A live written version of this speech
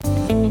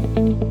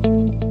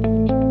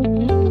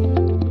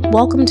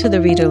Welcome to the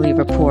Readerly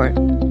Report.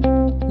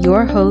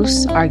 Your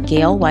hosts are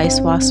Gail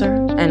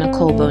Weisswasser and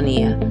Nicole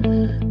Bonilla.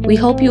 We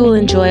hope you will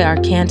enjoy our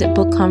candid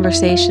book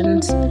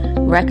conversations,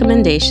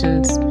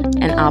 recommendations,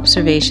 and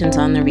observations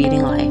on the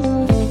reading life.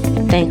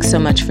 Thanks so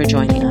much for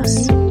joining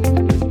us.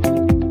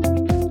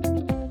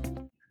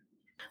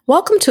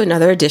 Welcome to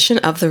another edition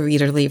of the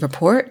Readerly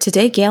Report.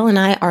 Today, Gail and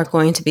I are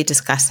going to be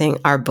discussing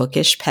our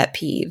bookish pet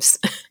peeves.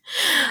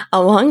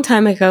 A long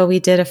time ago, we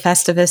did a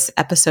Festivus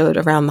episode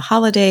around the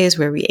holidays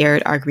where we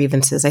aired our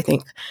grievances, I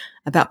think,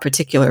 about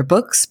particular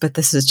books, but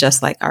this is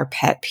just like our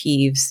pet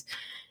peeves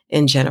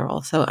in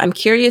general. So I'm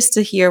curious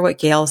to hear what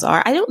Gail's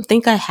are. I don't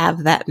think I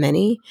have that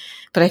many,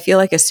 but I feel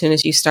like as soon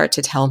as you start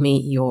to tell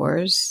me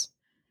yours.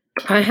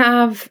 I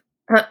have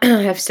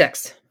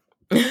 6.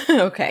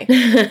 Okay.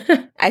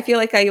 I feel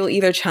like I will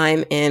either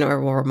chime in or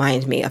will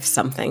remind me of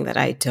something that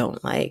I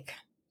don't like.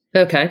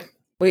 Okay.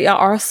 We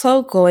are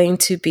also going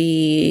to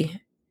be,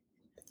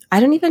 I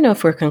don't even know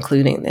if we're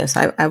concluding this.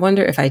 I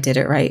wonder if I did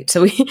it right.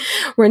 So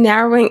we're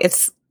narrowing,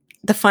 it's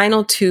the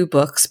final 2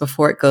 books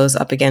before it goes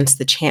up against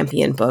the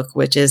champion book,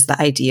 which is The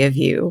Idea of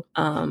You.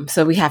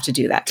 So we have to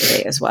do that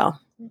today as well.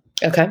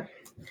 Okay.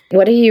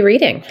 What are you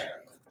reading?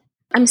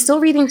 I'm still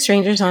reading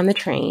Strangers on the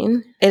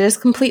Train. It is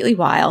completely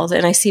wild,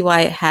 and I see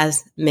why it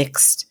has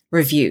mixed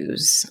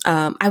reviews.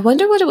 I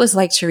wonder what it was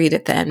like to read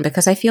it then,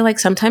 because I feel like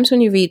sometimes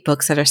when you read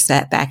books that are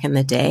set back in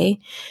the day,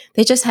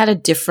 they just had a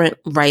different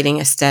writing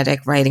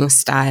aesthetic, writing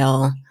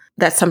style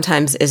that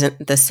sometimes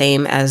isn't the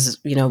same as,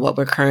 what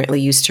we're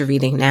currently used to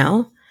reading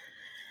now.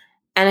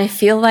 And I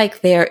feel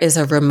like there is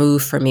a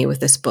remove for me with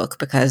this book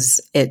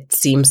because it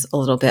seems a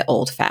little bit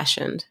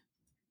old-fashioned.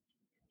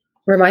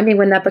 Remind me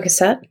when that book is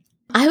set?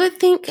 I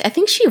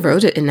think she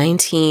wrote it in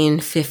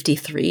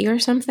 1953 or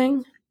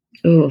something.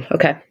 Ooh,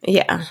 okay.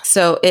 Yeah.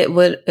 So it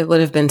would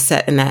have been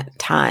set in that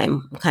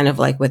time, kind of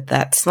like with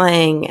that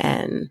slang,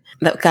 and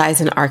that guy's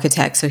an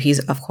architect. So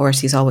he's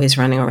always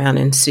running around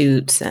in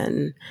suits,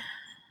 and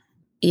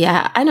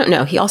yeah, I don't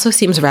know. He also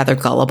seems rather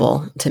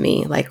gullible to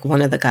me, like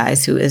one of the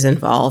guys who is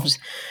involved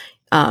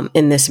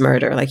in this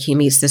murder. Like he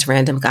meets this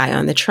random guy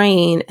on the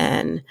train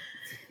and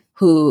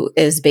who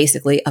is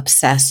basically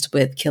obsessed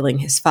with killing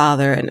his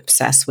father and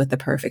obsessed with the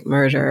perfect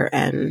murder.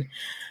 And,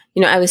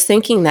 I was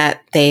thinking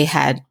that they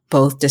had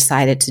both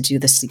decided to do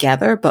this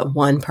together, but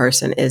one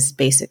person is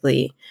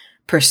basically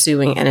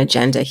pursuing an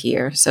agenda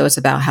here. So it's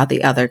about how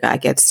the other guy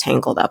gets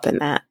tangled up in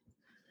that.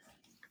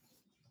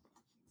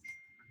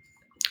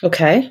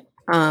 Okay.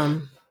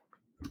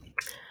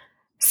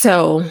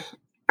 So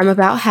I'm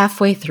about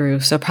halfway through.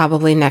 So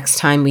probably next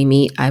time we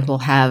meet, I will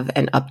have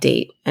an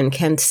update and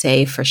can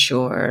say for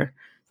sure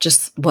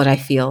just what I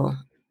feel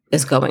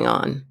is going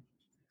on.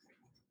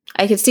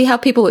 I could see how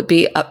people would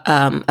be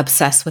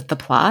obsessed with the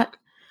plot,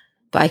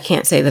 but I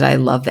can't say that I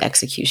love the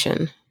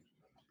execution.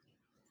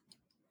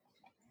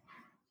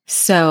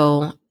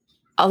 So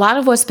a lot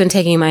of what's been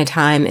taking my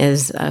time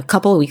is a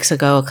couple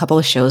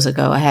of shows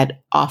ago, I had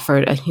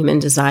offered a human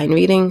design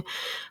reading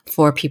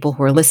for people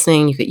who are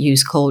listening. You could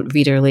use code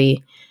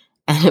Readerly,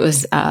 and it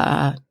was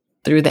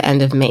through the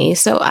end of May.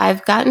 So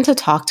I've gotten to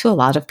talk to a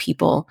lot of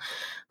people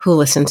who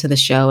listen to the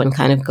show and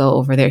kind of go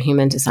over their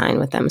human design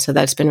with them. So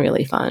that's been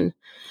really fun.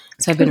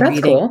 So I've been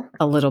reading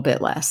a little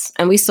bit less.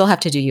 And we still have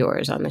to do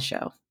yours on the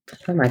show.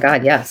 Oh my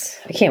God, yes.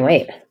 I can't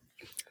wait.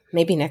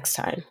 Maybe next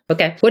time.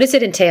 Okay. What does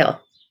it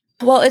entail?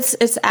 Well, it's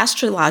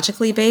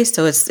astrologically based.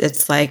 So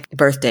it's like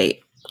birth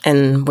date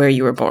and where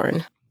you were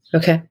born.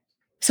 Okay.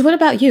 So what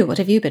about you? What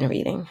have you been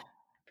reading?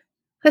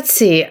 Let's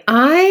see.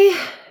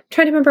 I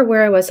try to remember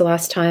where I was the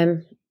last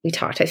time we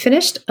talked. I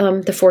finished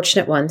The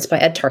Fortunate Ones by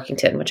Ed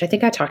Tarkington, which I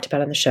think I talked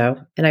about on the show,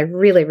 and I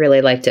really,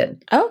 really liked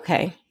it.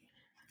 Okay.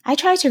 I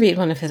tried to read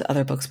one of his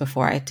other books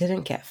before. I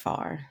didn't get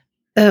far.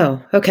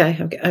 Oh, okay.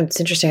 It's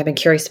interesting. I've been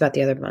curious about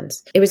the other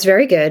ones. It was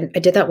very good. I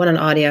did that one on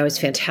audio. It was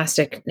a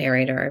fantastic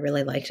narrator. I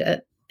really liked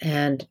it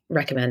and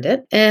recommend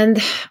it. And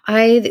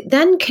I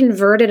then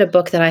converted a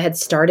book that I had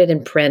started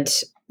in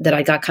print that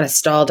I got kind of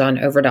stalled on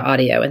over to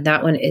audio, and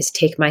that one is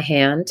Take My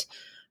Hand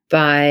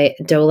by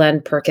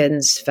Dolan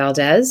Perkins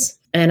Valdez.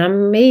 And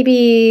I'm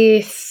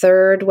maybe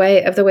third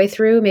of the way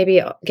through, maybe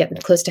getting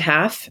close to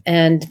half.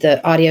 And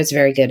the audio is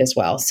very good as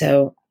well.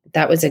 So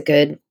that was a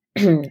good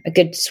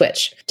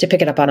switch to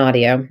pick it up on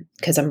audio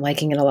because I'm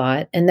liking it a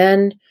lot. And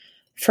then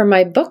for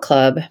my book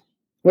club,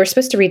 we're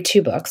supposed to read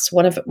 2 books,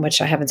 one of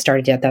which I haven't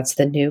started yet. That's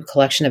the new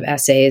collection of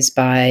essays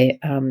by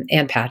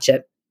Ann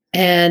Patchett.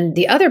 And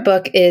the other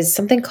book is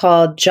something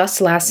called Just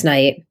Last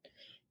Night.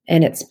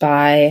 And it's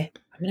by,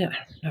 I don't know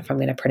if I'm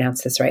going to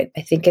pronounce this right.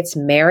 I think it's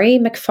Mary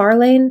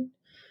McFarlane.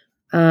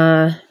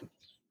 I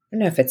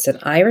don't know if it's an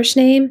Irish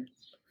name.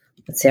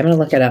 Let's see. I'm going to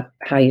look it up,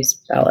 how you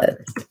spell it.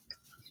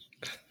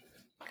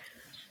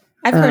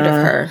 I've heard of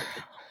her.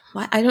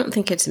 Well, I don't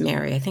think it's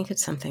Mary. I think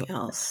it's something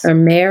else. Or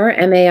Maire,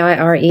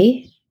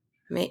 Maire.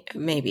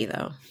 Maybe,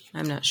 though.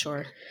 I'm not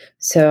sure.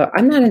 So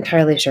I'm not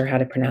entirely sure how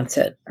to pronounce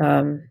it.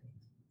 But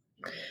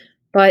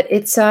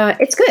it's good.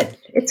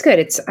 It's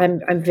good.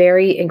 I'm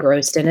very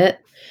engrossed in it,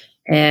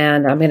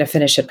 and I'm going to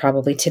finish it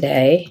probably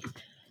today.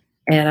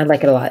 And I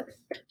like it a lot.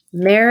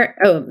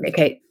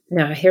 Okay.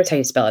 No, here's how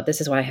you spell it.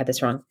 This is why I had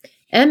this wrong.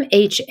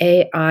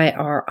 Mairi.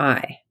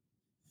 Okay.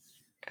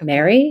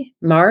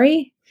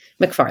 Mari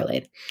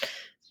McFarlane.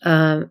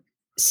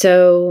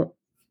 So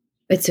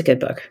it's a good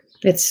book.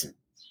 It's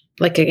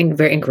like a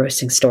very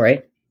engrossing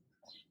story.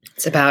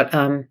 It's about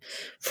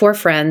four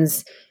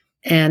friends,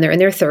 and they're in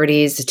their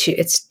 30s.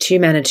 It's two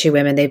men and two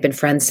women. They've been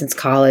friends since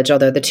college,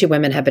 although the two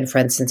women have been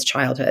friends since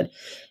childhood.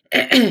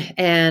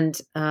 And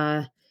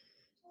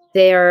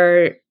they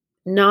are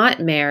not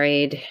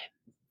married.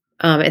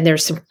 And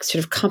there's some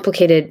sort of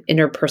complicated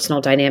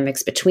interpersonal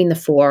dynamics between the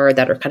four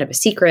that are kind of a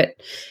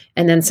secret.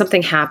 And then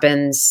something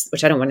happens,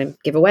 which I don't want to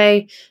give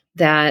away,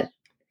 that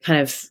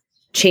kind of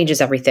changes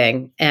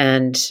everything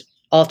and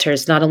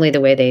alters not only the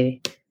way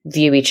they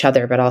view each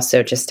other, but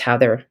also just how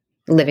they're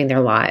living their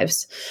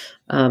lives.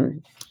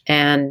 And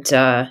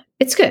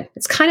it's good.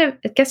 I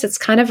guess it's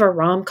kind of a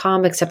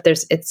rom-com, except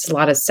it's a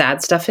lot of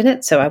sad stuff in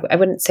it. So I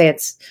wouldn't say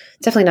it's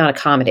definitely not a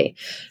comedy,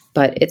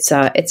 but it's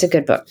a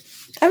good book.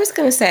 I was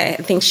going to say,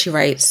 I think she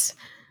writes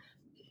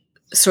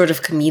sort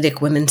of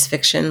comedic women's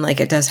fiction. Like,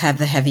 it does have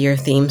the heavier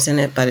themes in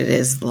it, but it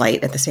is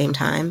light at the same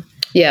time.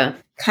 Yeah.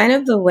 Kind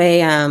of the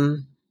way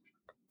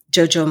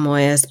Jojo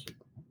Moyes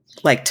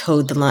like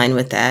towed the line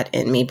with that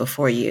in Me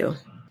Before You.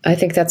 I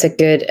think that's a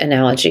good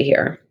analogy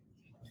here.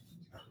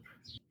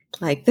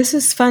 Like, this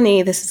is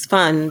funny, this is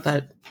fun,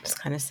 but it's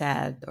kind of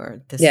sad,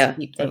 or this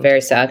or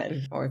very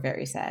sad. Or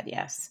very sad,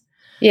 yes.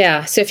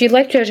 Yeah. So if you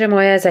like Jojo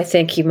Moyes, I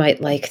think you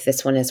might like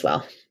this one as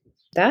well.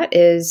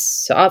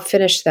 So I'll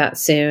finish that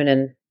soon,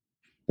 and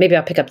maybe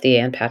I'll pick up the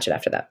Anne Patchett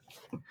after that.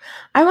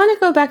 I want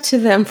to go back to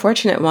The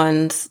Unfortunate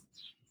Ones.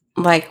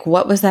 Like,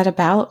 what was that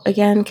about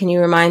again? Can you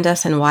remind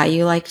us, and why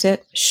you liked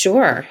it?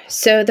 Sure.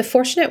 So The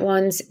Fortunate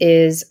Ones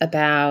is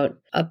about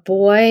a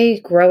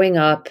boy growing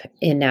up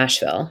in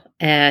Nashville,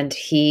 and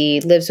he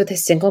lives with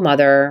his single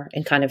mother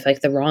in kind of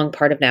like the wrong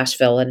part of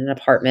Nashville in an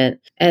apartment.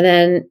 And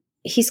then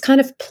he's kind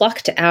of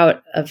plucked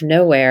out of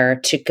nowhere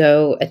to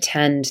go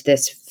attend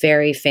this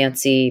very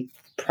fancy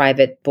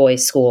private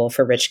boys' school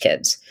for rich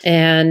kids.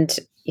 And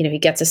he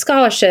gets a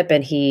scholarship,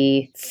 and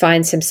he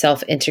finds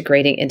himself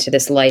integrating into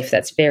this life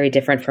that's very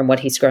different from what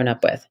he's grown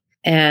up with.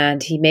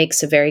 And he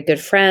makes a very good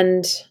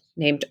friend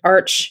named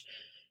Arch.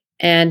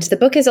 And the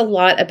book is a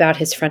lot about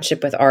his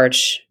friendship with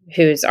Arch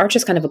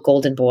is kind of a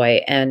golden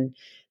boy. And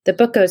the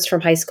book goes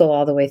from high school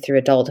all the way through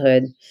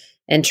adulthood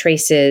and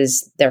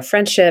traces their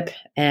friendship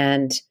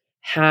and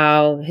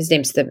how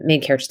the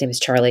main character's name is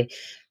Charlie,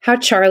 how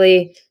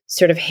Charlie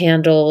sort of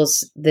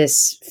handles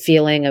this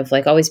feeling of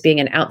like always being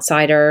an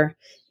outsider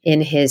in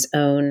his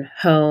own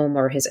home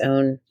or his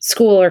own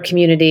school or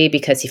community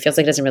because he feels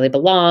like he doesn't really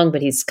belong,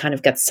 but he's kind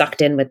of got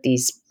sucked in with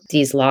these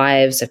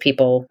lives of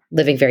people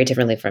living very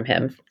differently from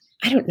him.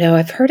 I don't know.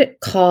 I've heard it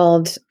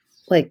called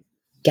like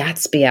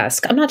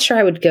Gatsby-esque. I'm not sure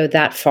I would go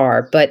that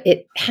far, but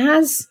it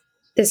has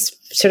this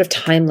sort of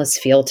timeless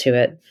feel to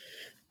it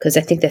because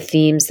I think the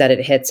themes that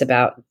it hits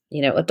about,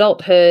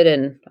 adulthood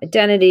and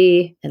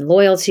identity and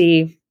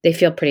loyalty, they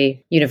feel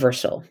pretty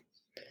universal.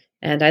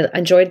 And I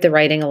enjoyed the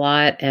writing a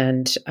lot,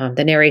 and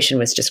the narration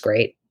was just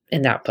great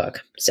in that book.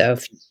 So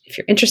if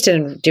you're interested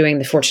in doing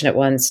The Fortunate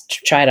Ones,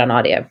 try it on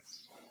audio.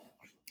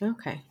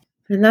 Okay.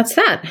 And that's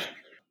that.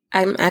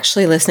 I'm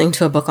actually listening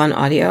to a book on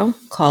audio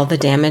called The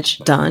Damage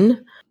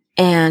Done,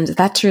 and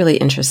that's really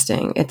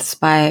interesting. It's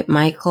by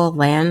Michael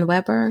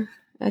Landweber,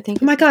 I think.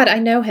 Oh my God, I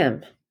know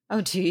him.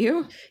 Oh, do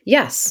you?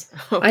 Yes.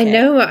 Okay.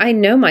 I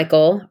know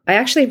Michael. I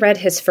actually read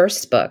his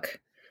first book.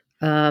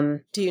 Do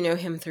you know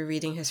him through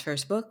reading his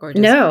first book, or I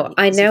know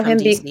him.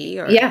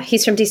 DC, yeah,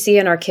 he's from DC,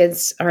 and our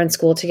kids are in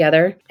school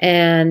together.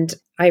 And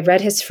I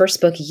read his first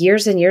book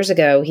years and years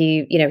ago.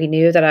 He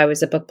knew that I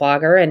was a book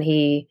blogger, and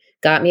he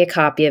got me a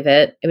copy of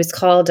it. It was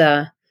called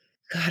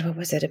God, what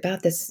was it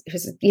about this? It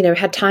was it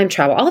had time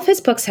travel. All of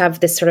his books have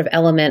this sort of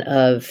element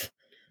of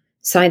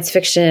science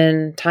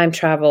fiction, time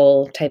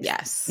travel type.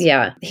 Yes.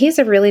 Yeah, he's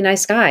a really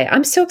nice guy.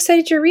 I'm so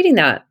excited you're reading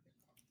that.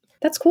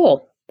 That's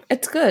cool.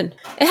 It's good.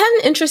 It had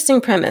an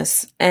interesting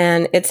premise,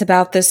 and it's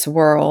about this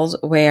world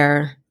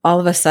where all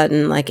of a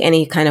sudden, like,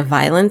 any kind of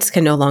violence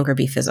can no longer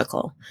be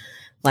physical.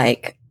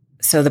 Like,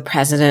 so the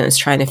president is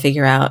trying to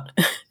figure out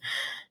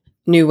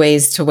new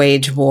ways to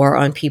wage war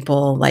on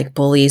people, like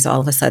bullies. All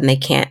of a sudden, they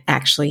can't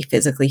actually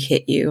physically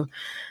hit you.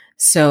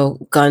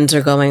 So guns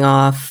are going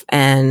off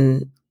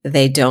and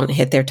they don't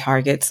hit their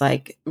targets.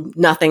 Like,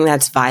 nothing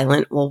that's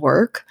violent will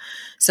work.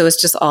 So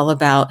it's just all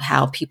about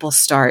how people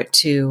start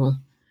to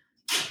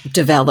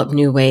develop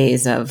new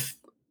ways of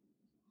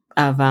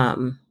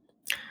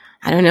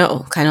I don't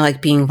know, kind of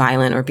like being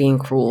violent or being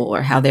cruel,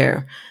 or how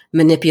they're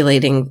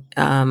manipulating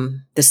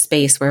the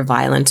space where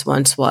violence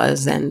once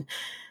was and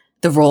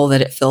the role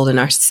that it filled in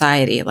our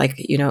society. Like,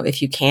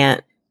 if you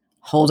can't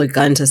hold a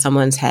gun to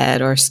someone's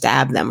head or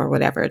stab them or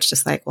whatever, it's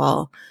just like,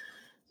 well,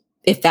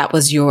 if that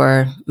was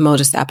your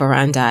modus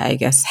operandi, I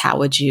guess, how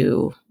would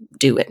you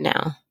do it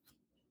now?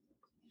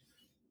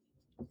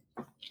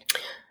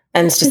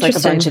 And it's just like a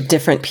bunch Interesting. of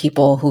different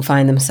people who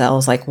find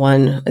themselves like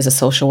one is a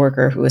social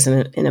worker who is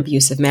in an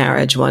abusive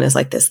marriage. One is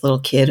like this little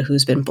kid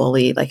who's been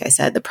bullied. Like I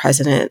said, the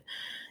president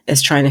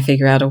is trying to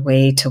figure out a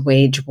way to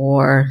wage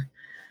war.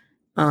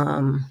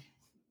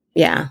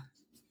 Yeah.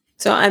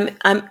 So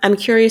I'm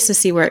curious to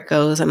see where it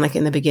goes. I'm like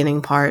in the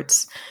beginning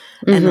parts,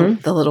 and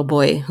Mm-hmm. the little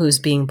boy who's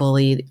being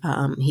bullied,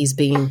 he's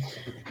been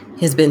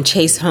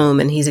chased home,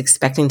 and he's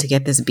expecting to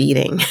get this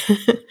beating.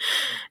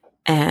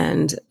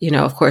 And,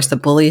 of course, the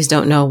bullies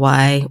don't know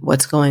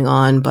what's going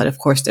on, but of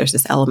course, there's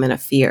this element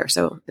of fear.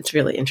 So it's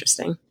really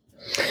interesting.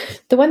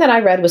 The one that I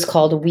read was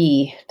called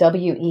We,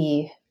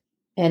 W-E,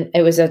 and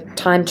it was a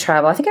time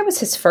travel. I think it was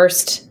his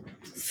first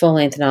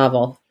full-length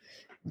novel,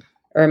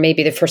 or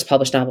maybe the first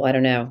published novel. I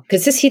don't know.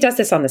 Because he does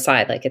this on the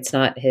side. Like, it's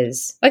not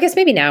his, I guess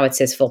maybe now it's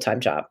his full-time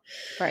job.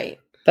 Right.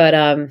 But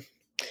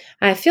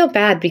I feel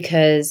bad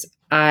because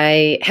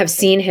I have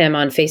seen him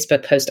on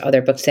Facebook post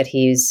other books that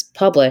he's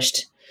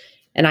published.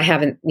 And I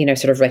haven't,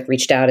 sort of like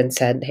reached out and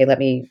said, hey, let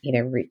me,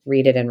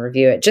 read it and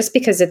review it, just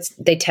because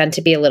they tend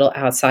to be a little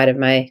outside of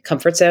my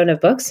comfort zone of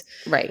books.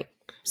 Right.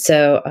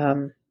 So,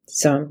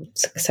 I'm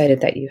excited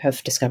that you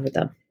have discovered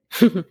them.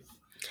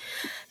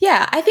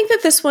 Yeah, I think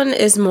that this one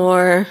is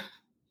more,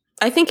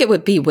 I think it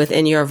would be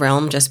within your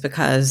realm, just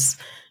because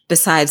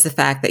besides the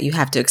fact that you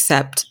have to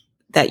accept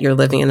that you're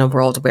living in a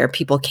world where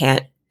people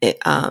can't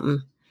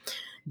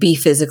be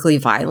physically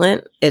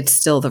violent, it's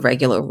still the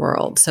regular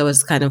world. So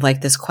it's kind of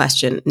like this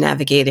question,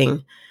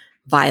 navigating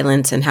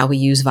violence and how we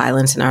use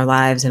violence in our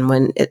lives. And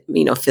when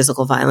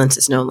physical violence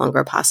is no longer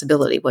a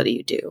possibility, what do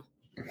you do?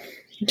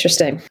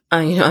 Interesting.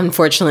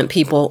 Unfortunate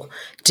people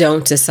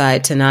don't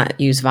decide to not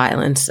use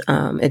violence.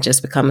 It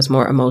just becomes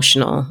more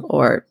emotional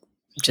or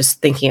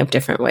just thinking of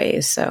different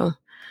ways. So,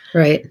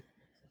 right.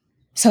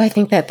 So I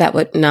think that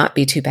would not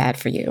be too bad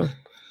for you.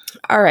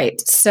 All right.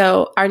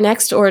 So our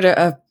next order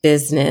of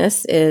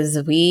business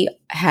is we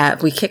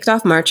kicked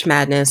off March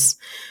Madness,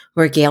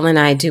 where Gail and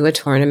I do a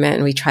tournament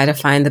and we try to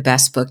find the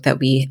best book that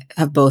we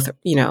have both,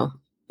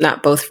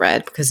 not both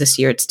read, because this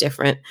year it's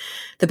different.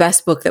 The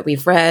best book that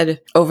we've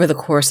read over the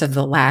course of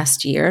the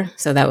last year.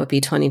 So that would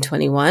be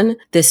 2021.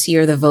 This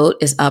year, the vote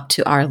is up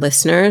to our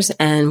listeners,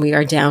 and we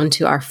are down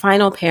to our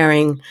final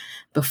pairing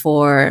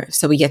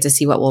so we get to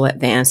see what will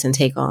advance and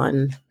take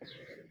on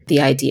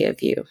the idea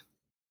of you.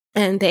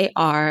 And they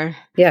are...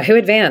 Yeah, who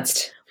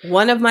advanced?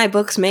 One of my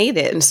books made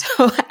it. And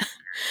so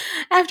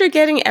after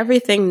getting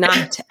everything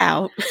knocked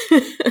out,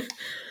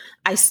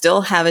 I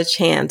still have a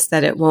chance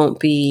that it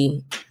won't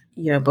be,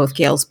 both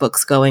Gail's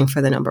books going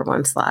for the number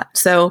one slot.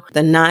 So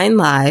The 9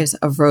 Lives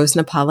of Rose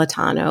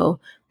Napolitano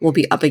will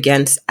be up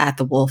against At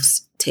the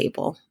Wolf's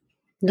Table.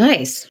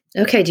 Nice.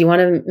 Okay. Do you want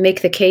to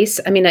make the case?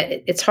 I mean,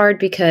 it's hard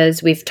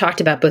because we've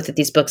talked about both of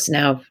these books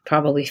now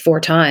probably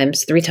 3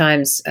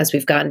 times as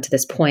we've gotten to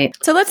this point.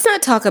 So let's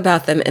not talk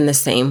about them in the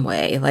same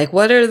way. Like,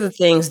 what are the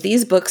things?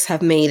 These books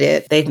have made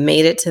it. They've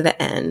made it to the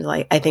end.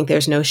 Like, I think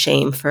there's no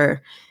shame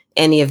for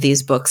any of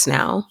these books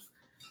now.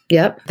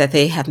 Yep. That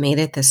they have made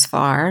it this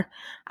far.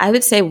 I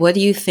would say, what do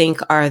you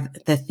think are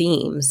the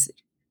themes?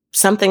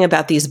 Something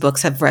about these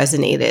books have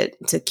resonated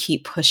to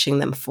keep pushing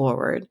them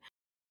forward.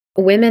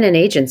 Women and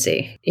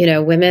agency,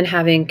 women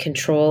having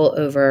control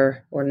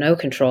over, or no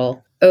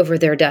control over,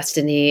 their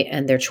destiny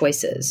and their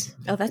choices.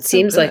 Oh, that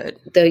seems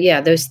like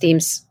those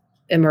themes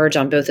emerge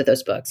on both of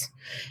those books.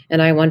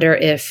 And I wonder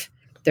if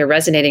they're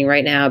resonating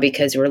right now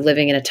because we're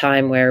living in a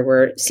time where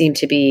we seem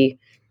to be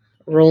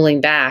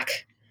rolling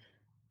back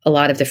a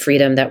lot of the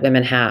freedom that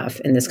women have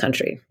in this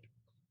country.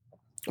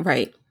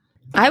 Right.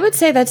 I would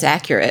say that's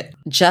accurate.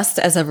 Just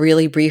as a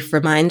really brief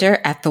reminder,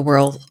 At the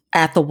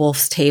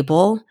Wolf's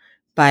Table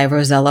by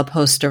Rosella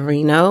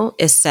Postorino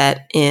is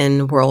set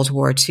in World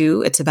War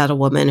II. It's about a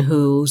woman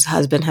whose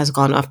husband has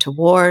gone off to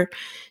war.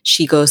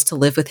 She goes to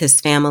live with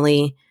his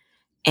family,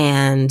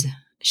 and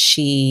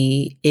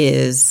she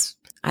is,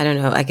 I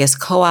don't know, I guess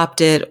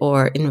co-opted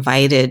or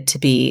invited to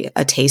be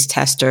a taste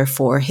tester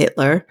for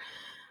Hitler.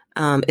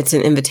 It's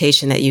an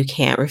invitation that you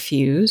can't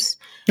refuse.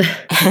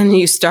 And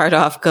you start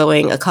off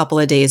going a couple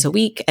of days a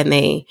week, and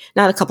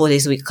not a couple of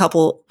days a week, a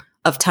couple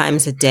of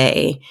times a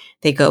day,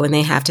 they go and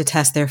they have to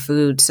test their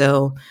food.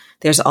 So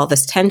there's all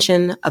this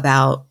tension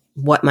about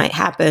what might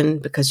happen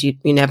because you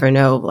never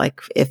know, like,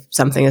 if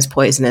something is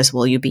poisonous,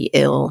 will you be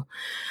ill?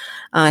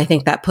 I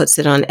think that puts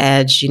it on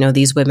edge.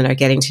 These women are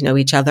getting to know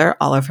each other.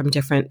 All are from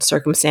different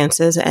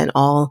circumstances and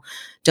all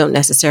don't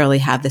necessarily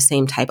have the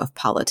same type of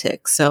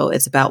politics. So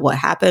it's about what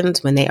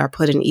happens when they are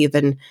put in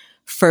even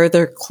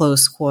further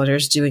close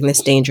quarters doing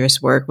this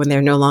dangerous work, when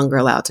they're no longer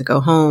allowed to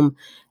go home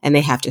and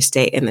they have to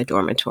stay in the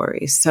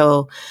dormitories.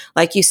 So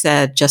like you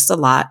said, just a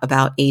lot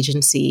about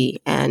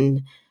agency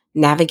and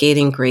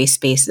navigating gray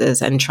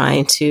spaces and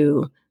trying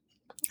to,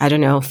 I don't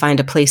know, find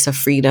a place of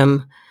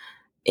freedom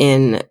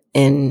in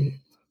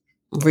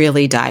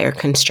really dire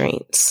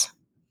constraints.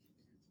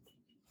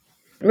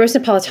 Rose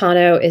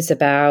Napolitano is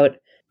about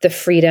the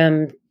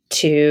freedom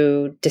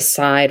to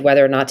decide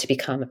whether or not to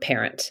become a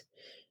parent.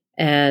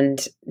 And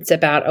it's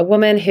about a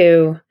woman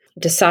who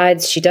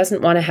decides she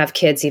doesn't want to have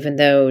kids, even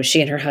though she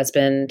and her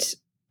husband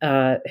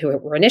who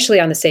were initially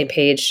on the same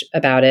page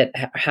about it,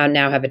 how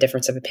now have a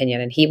difference of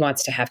opinion, and he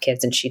wants to have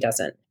kids and she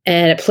doesn't.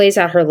 And it plays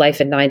out her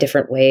life in 9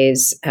 different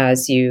ways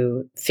as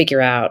you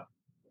figure out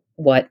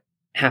what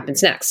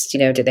happens next.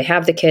 Do they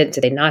have the kid?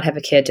 Do they not have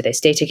a kid? Do they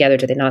stay together?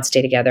 Do they not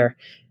stay together?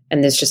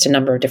 And there's just a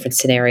number of different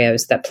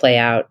scenarios that play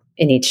out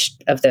in each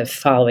of the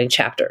following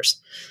chapters.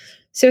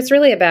 So it's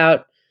really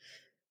about,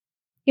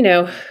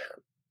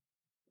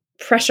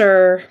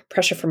 pressure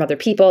from other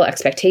people,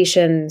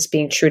 expectations,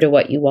 being true to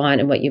what you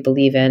want and what you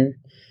believe in,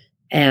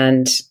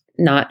 and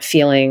not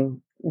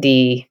feeling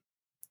the,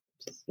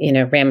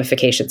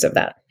 ramifications of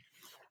that.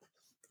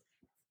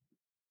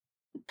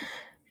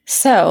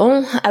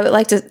 So I would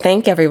like to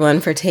thank everyone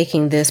for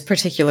taking this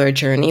particular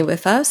journey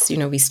with us.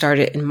 We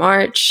started in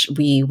March.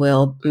 We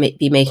will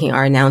be making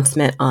our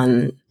announcement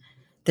on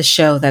the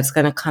show that's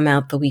going to come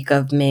out the week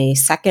of May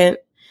 2nd.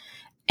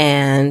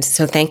 And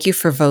so thank you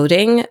for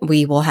voting.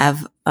 We will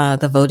have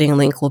the voting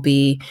link will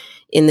be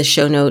in the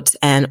show notes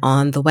and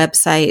on the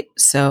website.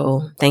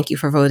 So thank you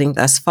for voting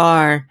thus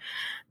far.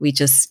 We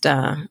just,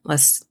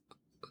 this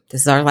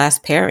is our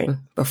last pairing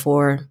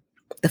before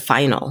the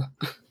final.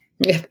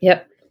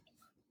 Yep.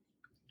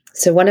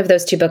 So one of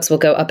those 2 books will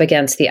go up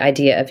against The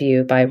Idea of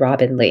You by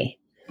Robin Lee.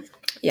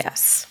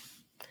 Yes.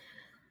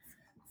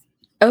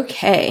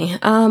 Okay.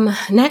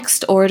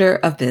 Next order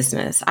of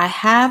business. I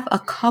have a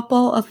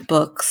couple of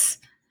books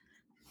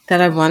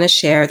that I want to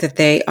share that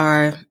they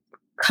are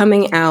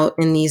coming out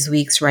in these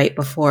weeks right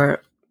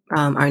before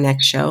our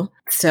next show.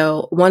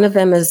 So one of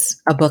them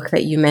is a book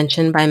that you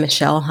mentioned by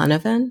Michelle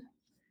Hunovan.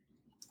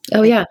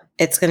 Oh, yeah.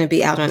 It's going to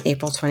be out on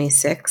April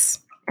 26th.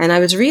 And I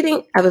was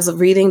reading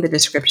the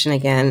description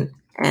again,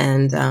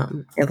 and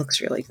it looks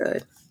really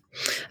good.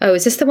 Oh,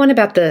 is this the one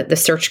about the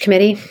search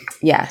committee?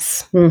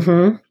 Yes.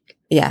 Mm-hmm.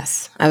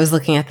 Yes. I was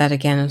looking at that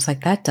again. I was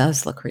like, that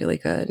does look really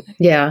good.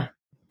 Yeah.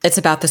 It's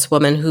about this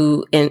woman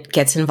who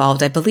gets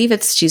involved. I believe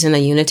she's in a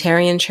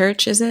Unitarian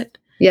church, is it?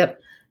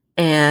 Yep.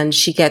 And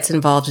she gets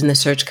involved in the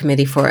search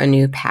committee for a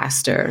new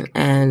pastor.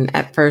 And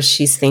at first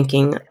she's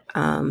thinking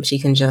she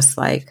can just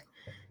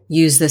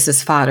use this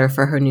as fodder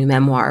for her new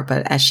memoir.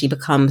 But as she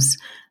becomes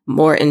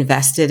more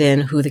invested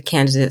in who the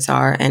candidates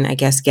are, and I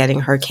guess getting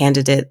her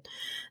candidate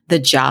the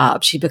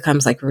job, she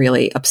becomes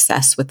really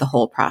obsessed with the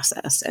whole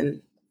process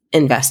and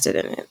invested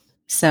in it.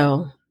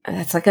 So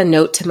that's a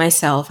note to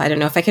myself. I don't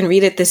know if I can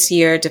read it this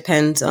year.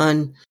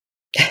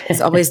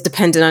 It's always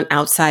dependent on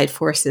outside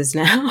forces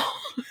now.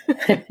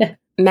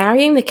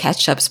 Marrying the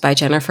Ketchups by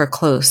Jennifer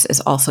Close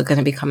is also going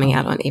to be coming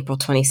out on April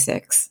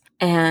 26th.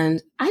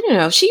 And I don't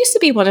know, she used to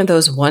be one of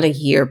those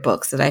one-a-year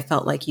books that I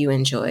felt like you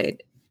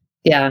enjoyed.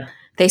 Yeah.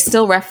 They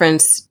still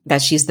reference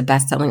that she's the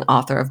best-selling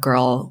author of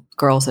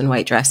Girls in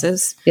White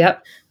Dresses.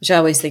 Yep. Which I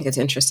always think is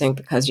interesting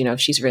because,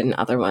 she's written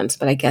other ones.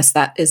 But I guess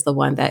that is the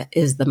one that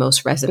is the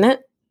most resonant.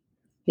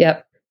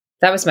 Yep.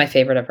 That was my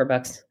favorite of her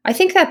books. I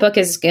think that book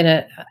is going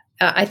to,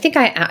 I think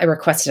I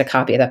requested a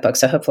copy of that book.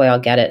 So hopefully I'll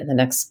get it in the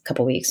next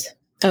couple weeks.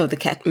 Oh,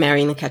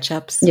 Marrying the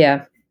Ketchups?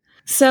 Yeah.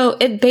 So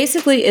it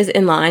basically is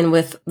in line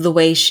with the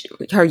way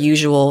her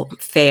usual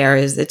fare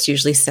is. It's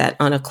usually set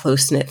on a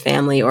close-knit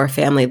family or a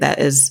family that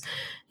is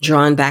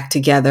drawn back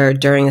together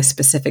during a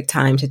specific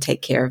time to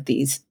take care of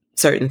these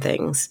certain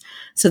things.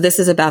 So this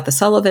is about the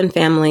Sullivan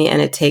family,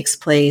 and it takes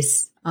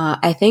place,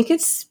 I think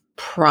it's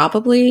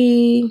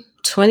probably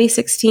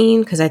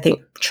 2016, because I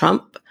think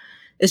Trump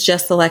is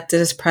just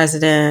elected as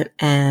president,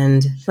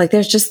 and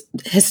there's just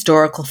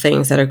historical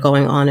things that are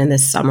going on in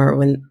this summer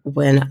when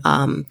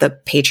the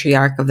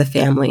patriarch of the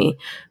family,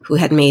 who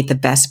had made the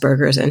best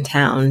burgers in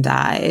town,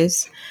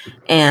 dies,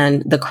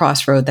 and the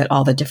crossroad that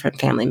all the different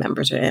family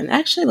members are in.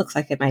 Actually looks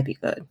like it might be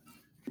good.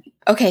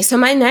 Okay, so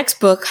my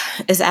next book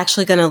is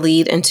actually going to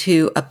lead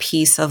into a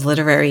piece of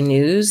literary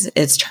news.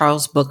 It's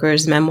Charles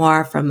Booker's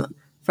memoir, From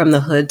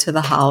the Hood to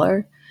the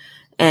Holler.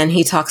 And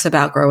he talks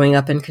about growing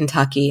up in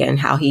Kentucky and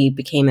how he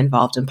became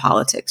involved in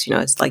politics.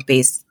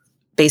 It's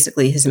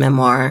basically his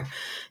memoir,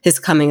 his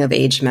coming of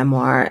age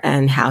memoir,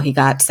 and how he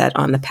got set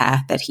on the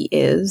path that he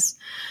is.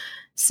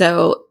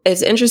 So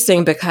it's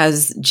interesting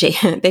because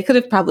they could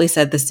have probably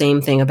said the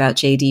same thing about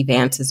J.D.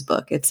 Vance's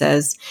book. It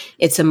says,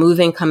 it's a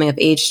moving coming of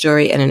age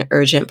story and an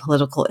urgent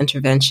political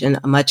intervention,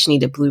 a much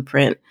needed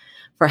blueprint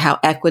for how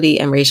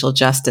equity and racial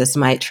justice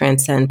might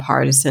transcend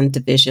partisan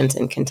divisions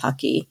in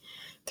Kentucky,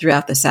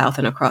 throughout the South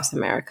and across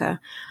America.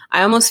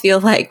 I almost feel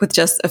like with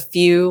just a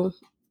few,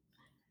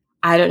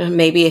 I don't know,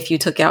 maybe if you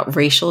took out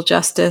racial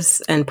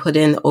justice and put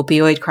in the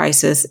opioid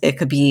crisis, it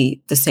could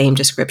be the same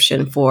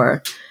description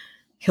for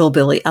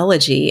Hillbilly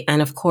Elegy. And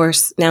of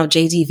course, now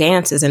J.D.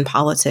 Vance is in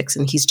politics,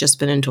 and he's just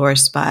been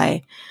endorsed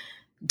by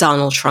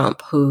Donald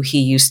Trump, who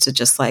he used to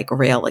just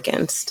rail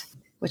against,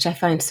 which I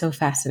find so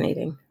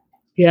fascinating.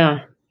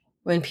 Yeah.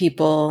 When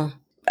people...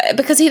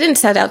 Because he didn't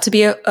set out to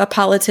be a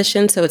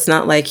politician, so it's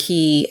not like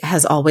he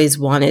has always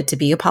wanted to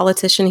be a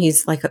politician.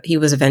 He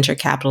was a venture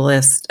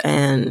capitalist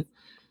and,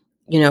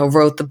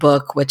 wrote the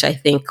book, which I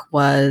think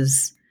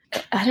was,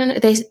 I don't know,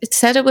 it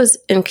said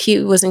he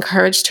was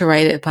encouraged to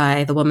write it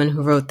by the woman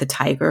who wrote The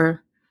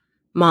Tiger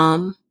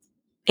Mom,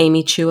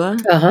 Amy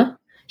Chua. Uh-huh.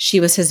 she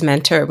was his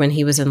mentor when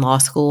he was in law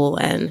school.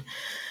 And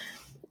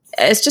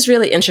it's just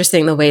really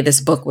interesting the way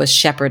this book was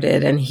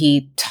shepherded. And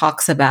he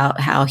talks about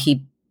how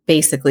he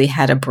basically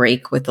had a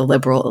break with the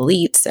liberal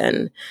elites,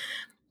 and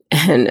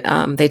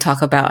they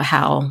talk about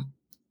how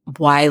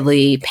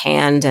widely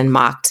panned and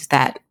mocked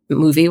that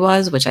movie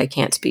was, which I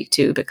can't speak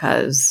to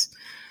because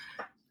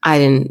I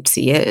didn't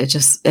see it.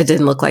 It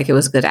didn't look like it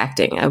was good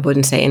acting. I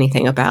wouldn't say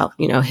anything about,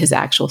 his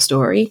actual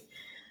story,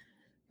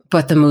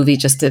 but the movie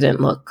just didn't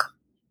look,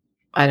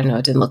 I don't know,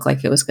 it didn't look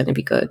like it was going to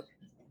be good.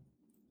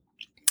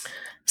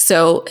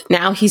 So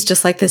now he's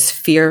just like this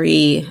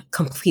fiery,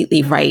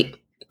 completely right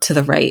to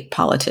the right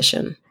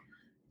politician.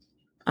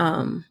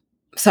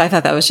 So I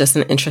thought that was just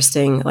an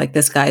interesting, like,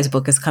 this guy's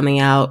book is coming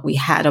out. We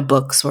had a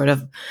book sort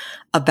of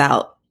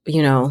about,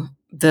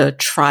 the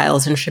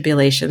trials and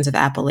tribulations of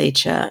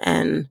Appalachia.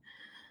 And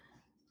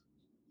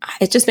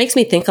it just makes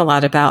me think a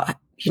lot about,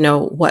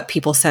 what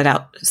people set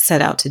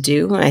out to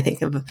do. When I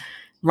think of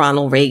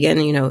Ronald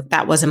Reagan,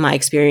 that wasn't my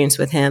experience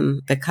with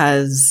him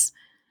because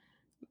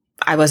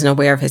I wasn't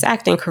aware of his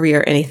acting career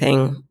or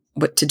anything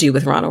what to do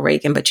with Ronald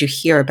Reagan, but you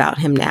hear about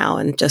him now,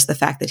 and just the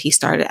fact that he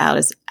started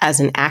out as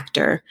an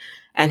actor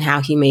and how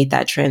he made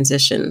that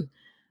transition,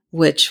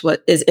 which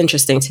what is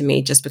interesting to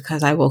me, just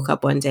because I woke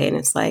up one day and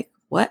it's like,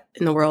 what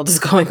in the world is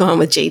going on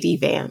with J.D.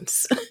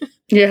 Vance?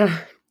 Yeah.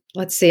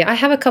 Let's see. I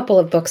have a couple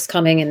of books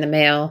coming in the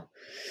mail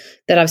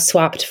that I've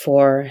swapped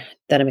for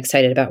that I'm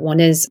excited about. One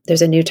is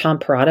there's a new Tom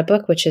Perrotta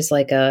book, which is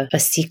like a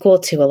sequel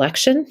to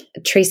Election.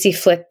 Tracy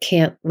Flick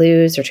Can't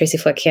Lose or Tracy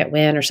Flick Can't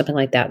Win or something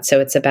like that. So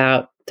it's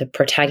about the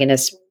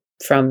protagonist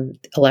from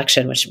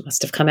Election, which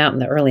must have come out in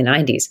the early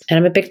 90s. And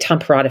I'm a big Tom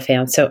Perrotta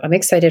fan, so I'm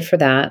excited for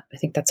that. I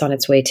think that's on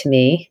its way to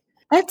me.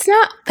 That's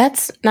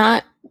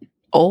not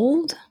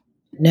old.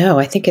 No,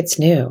 I think it's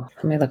new.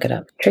 Let me look it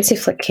up. Tracy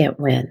Flick Can't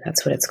Win.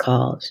 That's what it's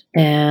called.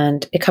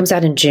 And it comes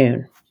out in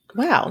June.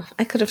 Wow.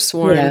 I could have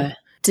sworn. Yeah.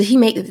 Did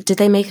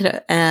they make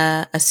it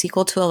a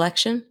sequel to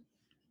Election?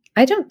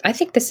 I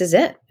think this is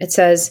it. It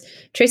says,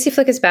 Tracy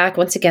Flick is back.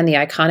 Once again, the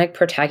iconic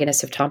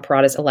protagonist of Tom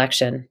Perrotta's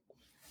Election.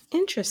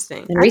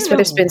 Interesting. And Reese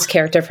Witherspoon's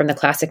character from the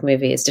classic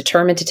movie is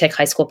determined to take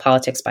high school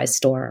politics by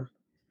storm.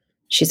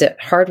 She's a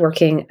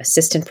hardworking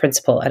assistant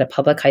principal at a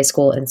public high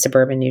school in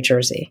suburban New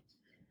Jersey.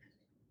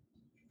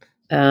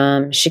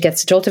 She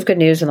gets a jolt of good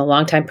news when the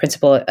longtime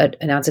principal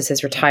announces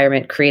his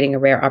retirement, creating a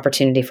rare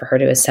opportunity for her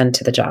to ascend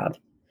to the job.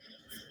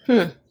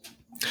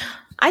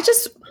 I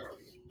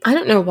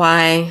don't know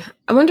why.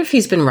 I wonder if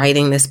he's been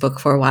writing this book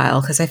for a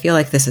while, because I feel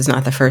like this is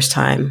not the first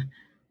time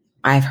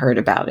I've heard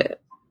about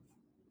it.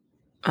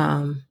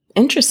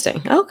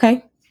 Interesting.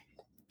 Okay.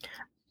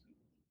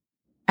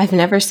 I've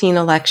never seen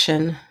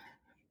Election.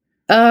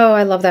 Oh,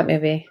 I love that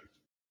movie.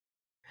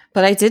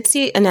 But I did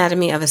see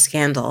Anatomy of a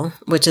Scandal,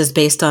 which is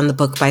based on the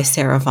book by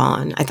Sarah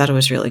Vaughan. I thought it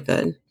was really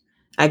good.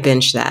 I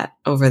binged that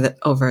over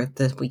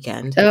the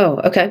weekend. Oh,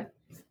 okay.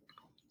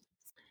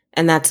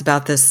 And that's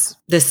about this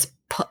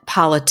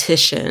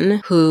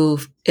politician who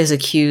is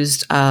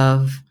accused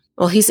of,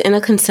 well, he's in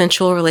a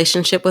consensual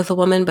relationship with a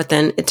woman, but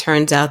then it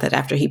turns out that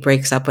after he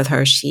breaks up with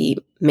her, she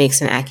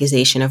makes an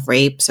accusation of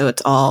rape. So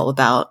it's all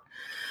about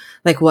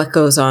like what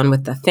goes on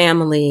with the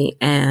family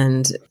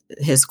and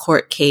his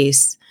court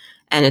case.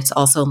 And it's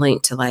also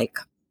linked to like,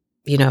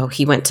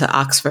 he went to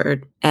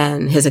Oxford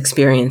and his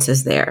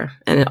experiences there,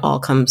 and it all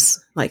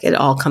comes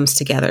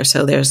together.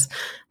 So there's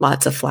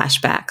lots of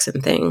flashbacks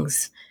and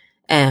things.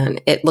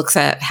 And it looks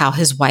at how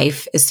his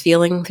wife is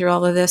feeling through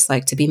all of this,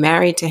 like to be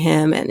married to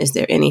him. And is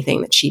there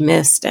anything that she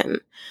missed? And,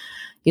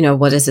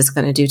 what is this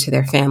going to do to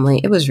their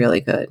family? It was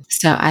really good.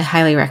 So I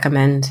highly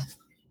recommend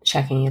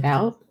checking it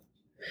out.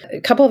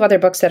 A couple of other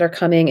books that are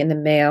coming in the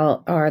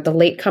mail are The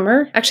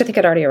Latecomer. Actually, I think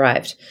it already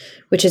arrived,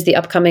 which is the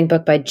upcoming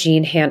book by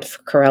Jean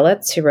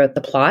Hanff-Korelitz, who wrote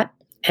The Plot.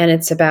 And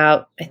it's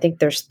about, I think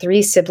there's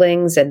 3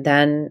 siblings, and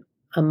then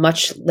a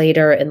much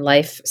later in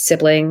life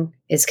sibling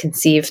is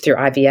conceived through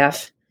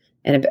IVF.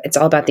 And it's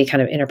all about the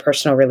kind of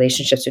interpersonal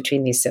relationships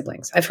between these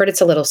siblings. I've heard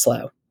it's a little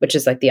slow, which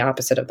is like the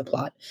opposite of The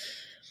Plot.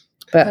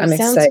 But I'm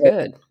excited.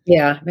 Good.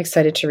 Yeah, I'm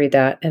excited to read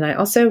that. And I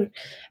also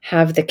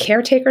have The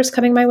Caretakers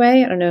coming my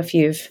way. I don't know if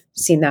you've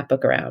seen that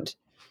book around.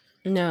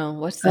 No,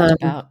 what's that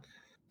about?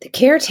 The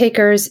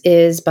Caretakers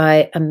is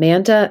by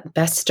Amanda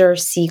Bester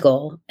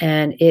Siegel,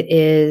 and it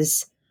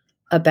is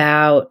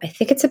about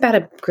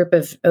a group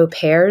of au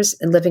pairs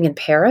living in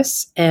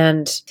Paris.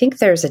 And I think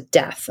there's a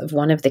death of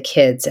one of the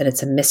kids, and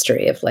it's a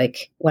mystery of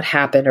like what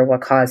happened or what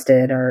caused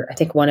it. Or I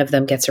think one of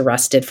them gets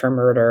arrested for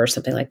murder or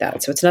something like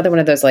that. So it's another one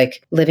of those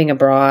like living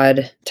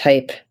abroad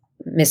type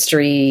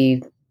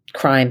mystery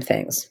crime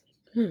things.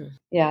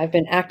 Yeah, I've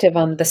been active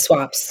on the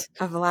swaps.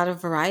 I have a lot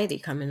of variety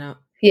coming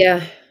up.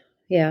 Yeah.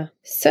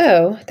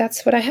 So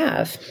that's what I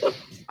have.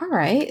 All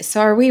right.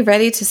 So are we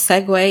ready to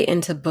segue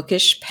into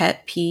bookish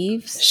pet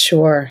peeves?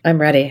 Sure. I'm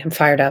ready. I'm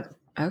fired up.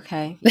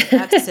 Okay. You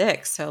have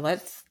 6. So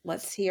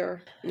let's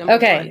hear number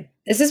 1.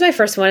 This is my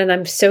first one, and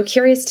I'm so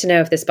curious to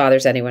know if this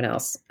bothers anyone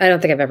else. I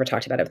don't think I've ever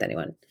talked about it with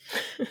anyone.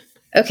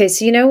 Okay.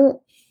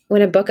 So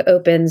when a book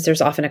opens,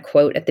 there's often a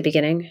quote at the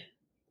beginning.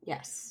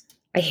 Yes.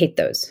 I hate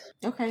those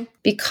Okay.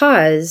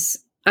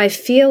 because I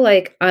feel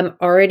like I'm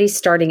already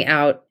starting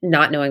out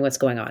not knowing what's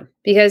going on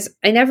because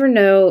I never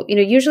know,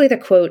 usually the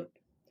quote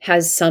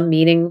has some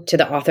meaning to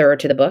the author or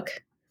to the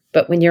book.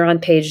 But when you're on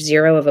page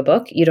 0 of a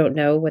book, you don't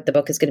know what the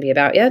book is going to be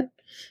about yet.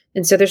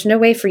 And so there's no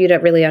way for you to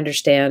really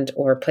understand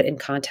or put in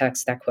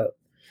context that quote.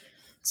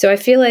 So I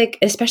feel like,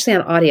 especially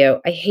on audio,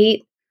 I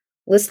hate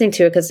listening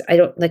to it because I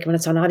don't like when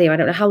it's on audio, I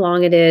don't know how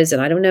long it is.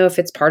 And I don't know if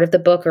it's part of the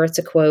book or it's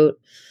a quote.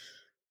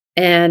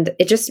 And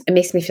it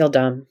makes me feel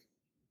dumb.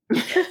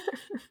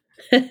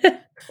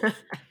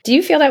 Do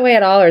you feel that way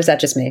at all, or is that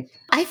just me?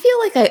 I feel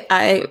like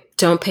I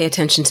don't pay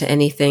attention to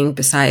anything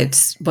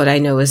besides what I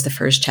know is the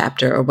first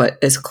chapter or what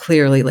is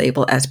clearly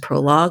labeled as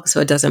prologue, so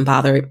it doesn't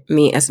bother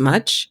me as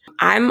much.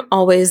 I'm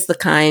always the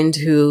kind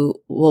who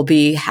will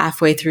be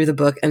halfway through the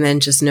book and then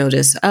just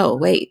notice, oh,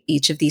 wait,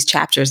 each of these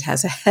chapters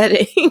has a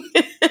heading.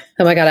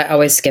 Oh my God, I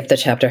always skip the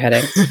chapter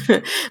headings.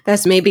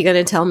 That's maybe going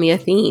to tell me a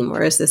theme,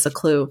 or is this a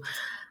clue?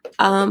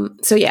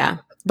 So yeah,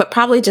 but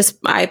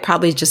I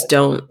probably just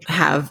don't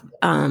have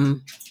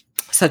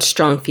such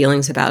strong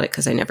feelings about it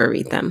because I never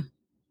read them.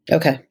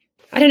 Okay.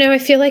 I don't know. I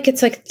feel like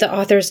it's like the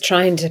author's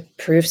trying to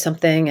prove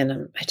something,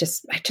 and I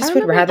just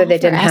would rather they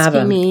didn't have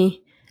them.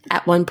 Me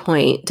at one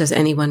point, does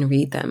anyone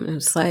read them? And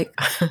it's like,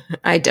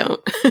 I don't.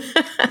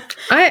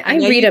 I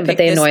read them, but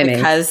they annoy me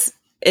because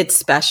it's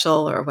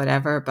special or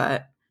whatever.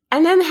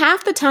 And then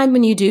half the time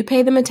when you do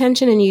pay them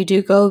attention and you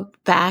do go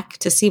back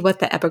to see what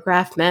the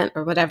epigraph meant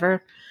or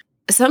whatever,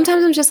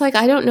 sometimes I'm just like,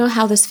 I don't know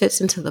how this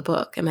fits into the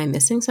book. Am I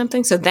missing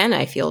something? So then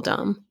I feel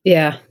dumb.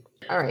 Yeah.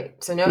 All right.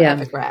 So no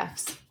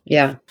epigraphs.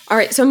 Yeah. All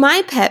right. So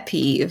my pet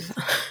peeve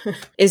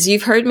is,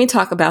 you've heard me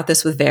talk about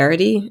this with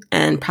Verity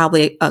and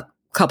probably a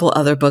couple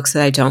other books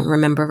that I don't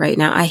remember right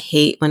now. I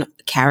hate when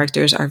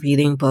characters are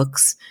reading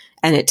books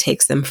and it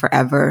takes them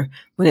forever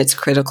when it's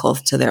critical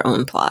to their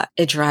own plot.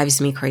 It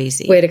drives me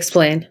crazy. Wait,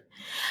 explain.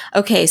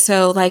 Okay.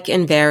 So like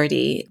in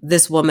Verity,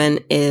 this woman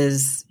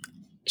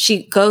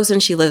she goes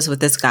and she lives with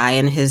this guy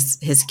and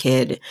his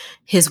kid.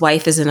 His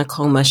wife is in a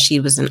coma. She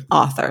was an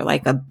author,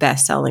 like a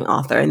best-selling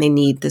author, and they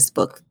need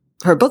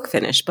her book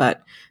finished,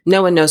 but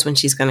no one knows when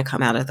she's going to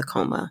come out of the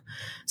coma.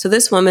 So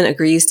this woman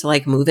agrees to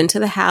like move into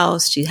the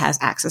house. She has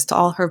access to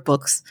all her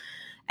books,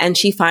 and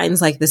she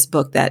finds like this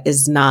book that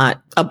is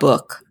not a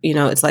book.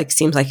 It's like,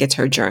 seems like it's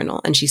her journal,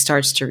 and she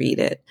starts to read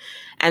it.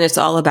 And it's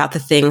all about the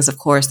things, of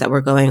course, that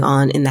were going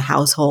on in the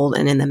household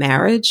and in the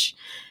marriage.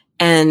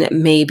 And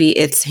maybe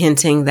it's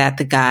hinting that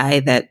the guy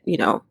that,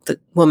 the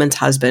woman's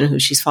husband who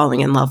she's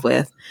falling in love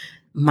with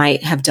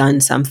might have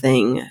done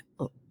something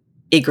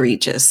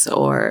egregious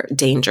or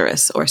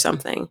dangerous or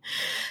something.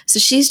 So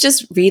she's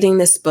just reading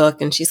this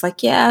book and she's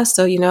like, yeah,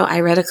 so,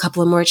 I read a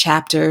couple of more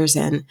chapters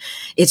and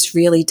it's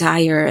really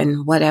dire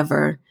and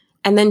whatever.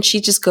 And then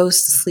she just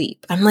goes to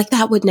sleep. I'm like,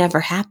 that would never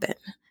happen.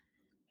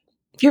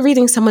 If you're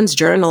reading someone's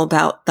journal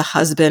about the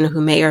husband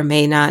who may or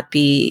may not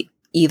be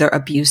either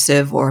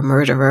abusive or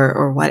murderer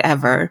or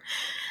whatever,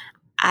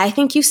 I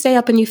think you stay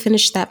up and you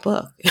finish that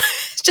book.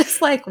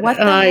 Just like, what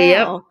the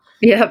hell?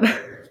 Yep.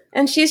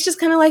 And she's just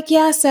kind of like,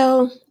 yeah,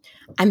 so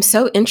I'm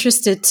so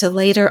interested to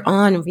later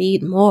on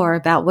read more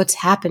about what's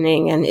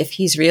happening and if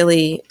he's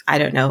really, I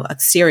don't know, a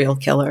serial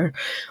killer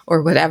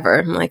or whatever.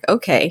 I'm like,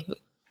 okay,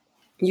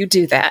 you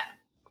do that.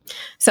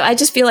 So I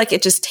just feel like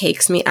it just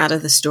takes me out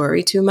of the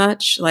story too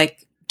much.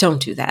 Like,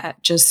 don't do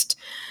that. Just,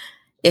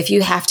 if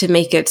you have to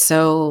make it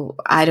so,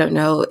 I don't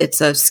know,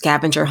 it's a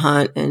scavenger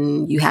hunt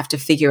and you have to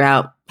figure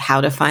out how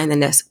to find the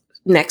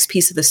next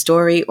piece of the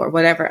story or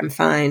whatever, I'm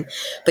fine.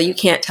 But you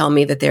can't tell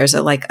me that there's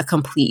a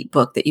complete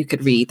book that you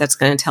could read that's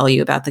going to tell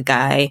you about the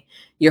guy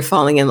you're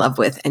falling in love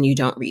with and you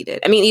don't read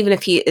it. I mean, even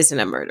if he isn't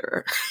a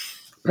murderer.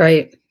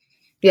 Right.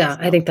 Yeah,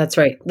 I think that's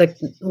right. Like,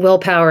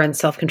 willpower and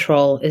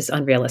self-control is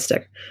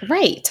unrealistic.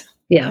 Right.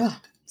 Yeah.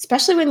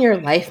 Especially when your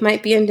life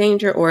might be in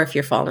danger or if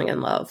you're falling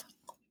in love.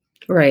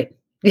 Right.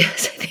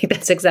 Yes, I think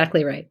that's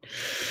exactly right.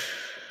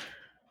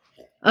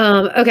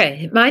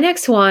 Okay, my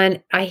next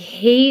one, I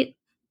hate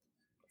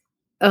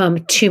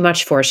too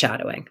much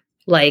foreshadowing.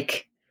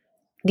 Like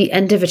the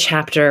end of a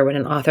chapter when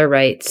an author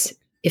writes,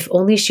 if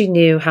only she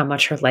knew how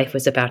much her life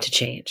was about to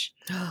change.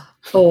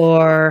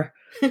 Or,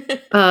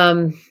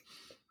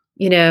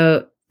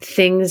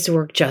 things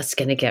were just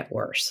going to get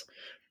worse.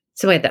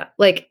 Something like that.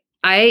 Like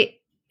I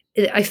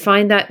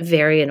find that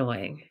very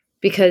annoying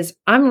because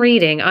I'm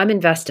reading, I'm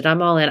invested,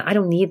 I'm all in. I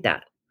don't need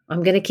that.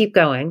 I'm going to keep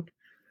going.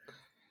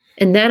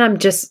 And then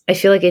I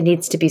feel like it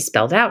needs to be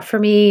spelled out for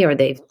me, or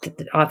the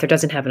author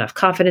doesn't have enough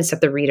confidence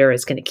that the reader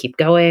is going to keep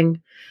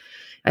going.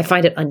 I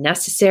find it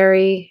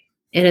unnecessary.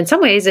 And in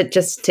some ways, it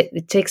just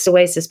it takes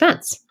away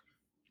suspense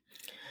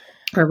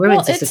or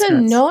ruins the suspense. It's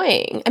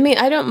annoying. I mean,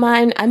 I don't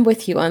mind. I'm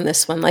with you on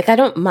this one. Like, I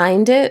don't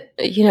mind it,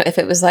 if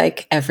it was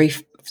like every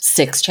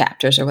 6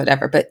 chapters or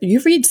whatever, but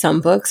you read some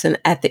books and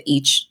at the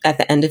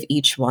end of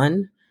each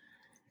one,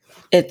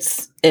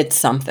 it's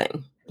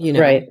something,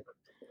 Right.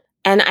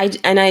 And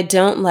I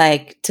don't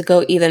like to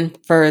go even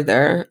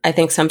further. I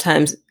think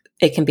sometimes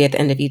it can be at the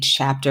end of each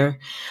chapter,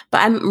 but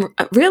I'm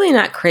really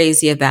not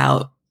crazy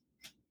about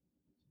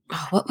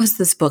what was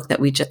this book that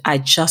I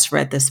just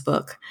read this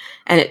book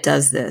and it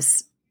does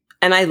this.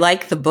 And I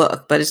like the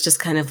book, but it's just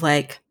kind of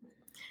like,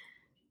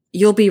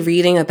 you'll be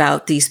reading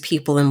about these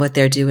people and what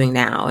they're doing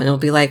now. And it'll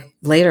be like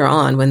later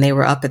on when they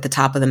were up at the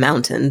top of the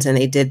mountains and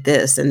they did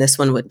this and this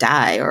one would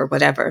die or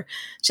whatever.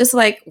 Just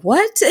like,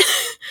 what?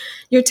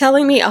 You're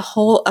telling me a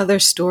whole other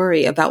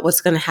story about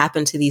what's going to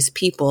happen to these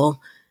people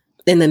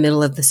in the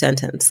middle of the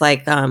sentence.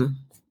 Like,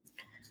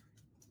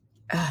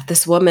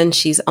 this woman,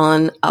 she's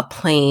on a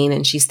plane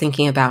and she's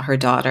thinking about her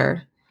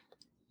daughter.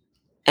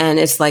 And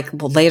it's like,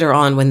 well, later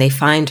on when they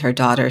find her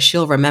daughter,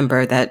 she'll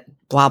remember that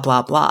blah,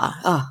 blah, blah.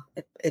 Oh,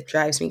 it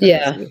drives me crazy.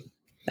 Yeah,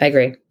 I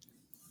agree.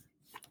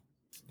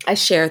 I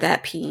share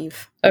that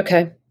peeve.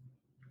 Okay.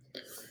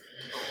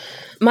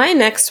 My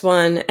next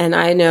one, and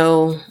I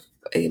know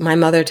my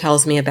mother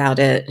tells me about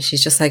it.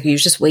 She's just like, you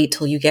just wait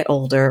till you get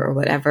older or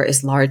whatever,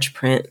 is large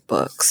print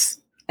books.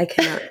 I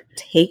cannot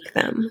take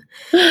them.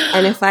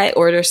 And if I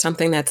order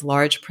something that's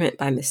large print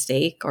by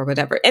mistake or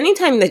whatever,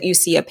 anytime that you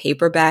see a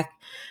paperback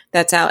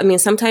that's out, I mean,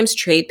 sometimes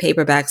trade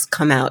paperbacks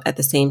come out at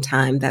the same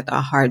time that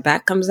a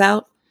hardback comes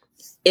out,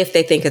 if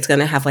they think it's going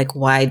to have like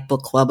wide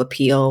book club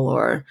appeal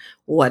or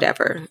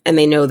whatever. And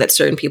they know that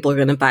certain people are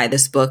going to buy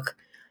this book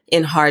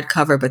in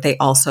hardcover, but they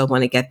also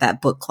want to get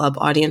that book club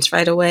audience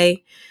right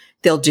away.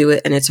 They'll do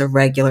it and it's a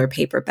regular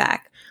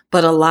paperback.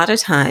 But a lot of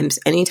times,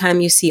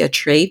 anytime you see a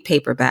trade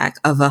paperback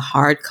of a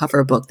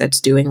hardcover book that's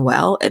doing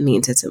well, it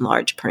means it's in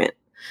large print.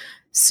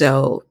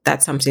 So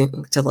that's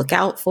something to look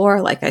out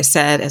for. Like I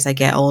said, as I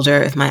get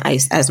older, as my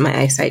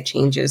eyesight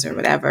changes or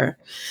whatever,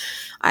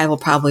 I will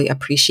probably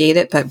appreciate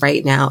it. But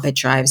right now it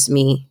drives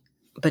me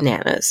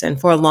bananas. And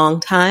for a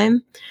long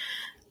time,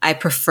 I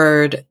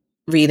preferred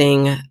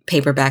reading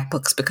paperback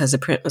books because the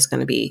print was going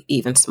to be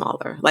even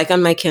smaller. Like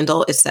on my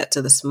Kindle, it's set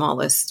to the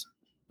smallest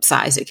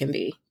size it can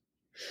be.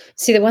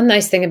 See, the one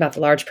nice thing about the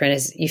large print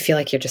is you feel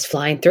like you're just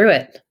flying through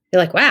it.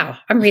 You're like, wow,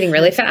 I'm reading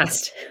really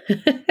fast.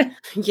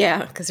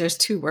 Yeah, because there's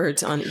 2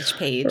 words on each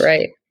page.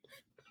 Right.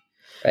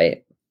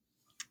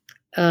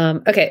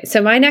 Okay,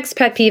 so my next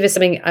pet peeve is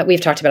something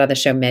we've talked about on the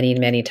show many,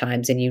 many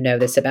times, and you know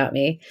this about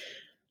me,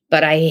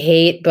 but I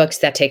hate books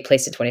that take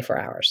place in 24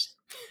 hours.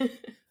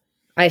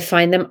 I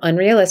find them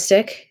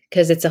unrealistic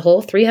because it's a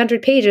whole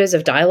 300 pages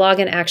of dialogue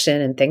and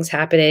action and things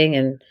happening.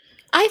 And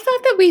I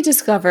thought that we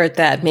discovered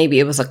that maybe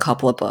it was a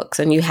couple of books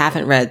and you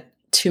haven't read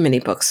too many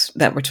books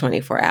that were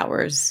 24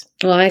 hours.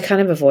 Well, I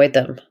kind of avoid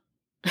them.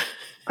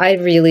 I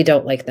really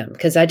don't like them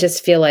because I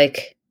just feel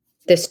like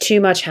there's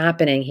too much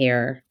happening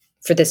here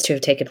for this to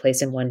have taken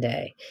place in one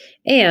day.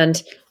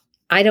 And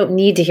I don't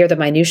need to hear the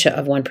minutia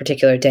of one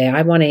particular day.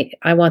 I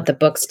want the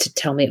books to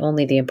tell me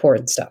only the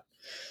important stuff.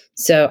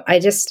 So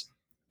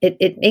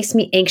it makes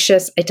me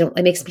anxious. It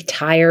makes me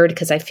tired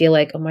because I feel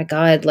like, oh my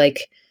God,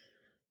 like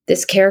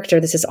this character,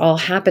 this has all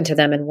happened to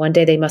them. And one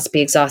day they must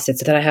be exhausted.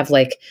 So that I have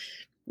like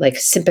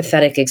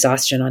sympathetic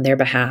exhaustion on their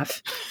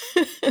behalf.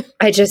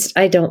 I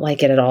don't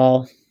like it at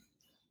all.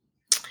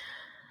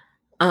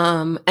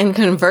 And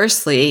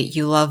conversely,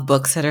 you love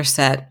books that are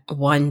set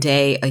one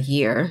day a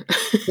year.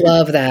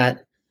 Love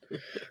that.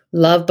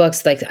 Love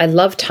books. Like I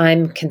love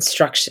time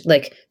construction,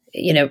 like,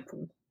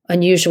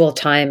 unusual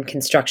time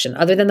construction.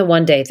 Other than the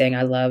one day thing,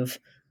 I love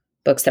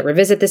books that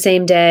revisit the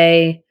same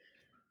day,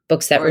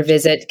 books that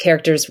revisit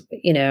characters,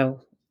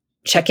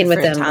 check in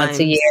with them once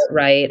a year.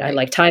 Right. I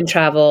like time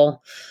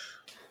travel.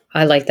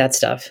 I like that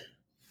stuff.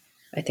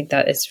 I think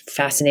that is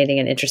fascinating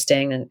and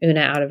interesting. And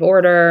Una Out of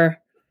Order,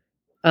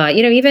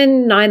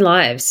 even 9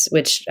 Lives,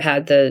 which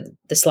had the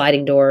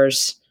sliding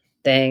doors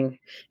thing,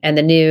 and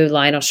the new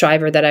Lionel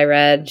Shriver that I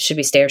read, Should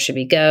We Stay or Should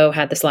We Go,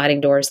 had the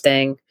sliding doors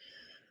thing.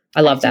 I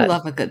love that. I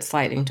love a good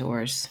sliding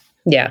doors.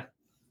 Yeah.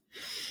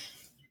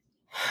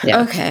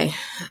 Okay.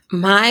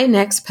 My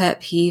next pet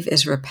peeve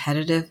is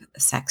repetitive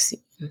sex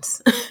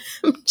scenes.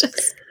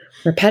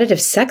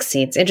 Repetitive sex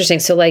scenes. Interesting.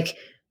 So like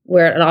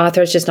where an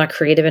author is just not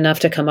creative enough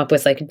to come up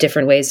with like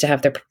different ways to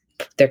have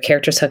their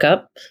characters hook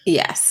up.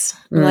 Yes.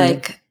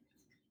 Like,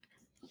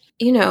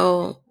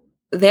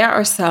 there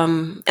are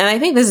some, and I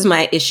think this is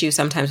my issue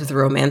sometimes with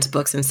romance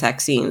books and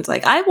sex scenes.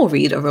 Like I will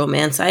read a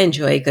romance. I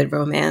enjoy a good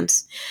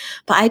romance,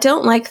 but I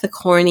don't like the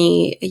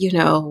corny,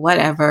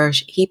 whatever.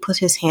 He put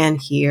his hand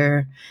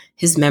here.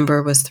 His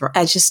member was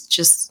I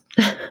just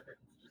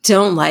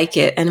don't like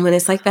it. And when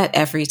it's like that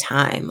every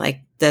time,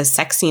 like the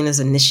sex scene is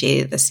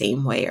initiated the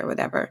same way or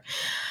whatever,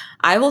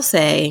 I will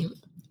say,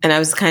 and I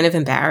was kind of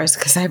embarrassed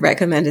because I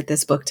recommended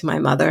this book to my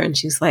mother and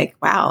she's like,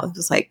 wow, it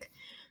was like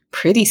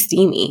pretty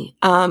steamy.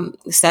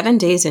 7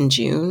 Days in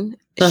June.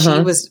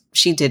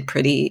 She did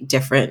pretty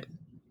different.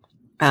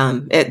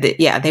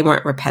 They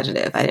weren't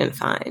repetitive. I didn't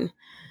find.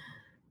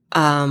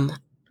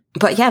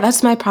 But yeah,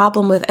 that's my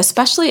problem with,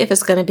 especially if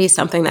it's going to be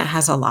something that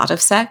has a lot of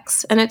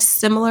sex and it's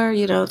similar,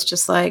 it's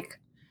just like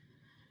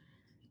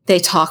they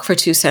talk for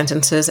 2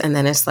 sentences and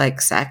then it's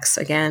like sex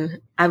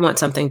again. I want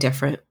something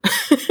different.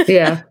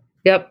 Yeah.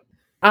 Yep.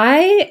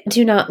 I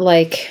do not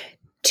like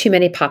too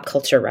many pop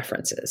culture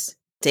references.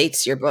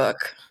 Dates your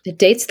book. It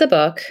dates the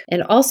book.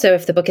 And also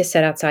if the book is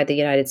set outside the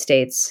United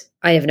States,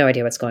 I have no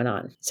idea what's going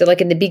on. So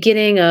like in the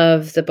beginning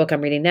of the book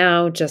I'm reading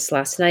now, just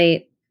last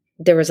night,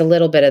 there was a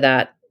little bit of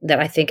that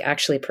I think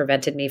actually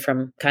prevented me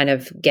from kind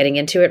of getting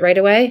into it right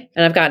away.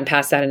 And I've gotten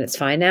past that and it's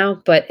fine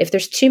now. But if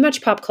there's too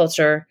much pop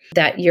culture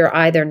that you're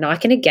either not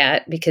going to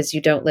get because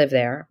you don't live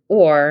there,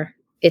 or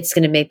it's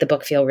going to make the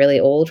book feel really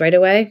old right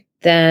away,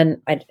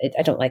 then I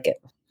don't like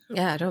it.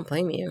 Yeah, I don't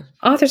blame you.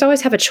 Authors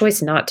always have a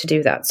choice not to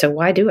do that. So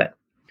why do it?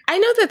 I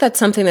know that that's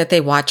something that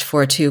they watch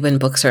for too when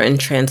books are in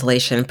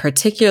translation,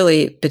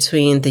 particularly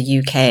between the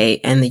UK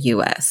and the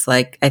US.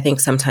 Like, I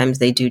think sometimes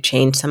they do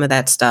change some of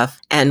that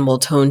stuff and will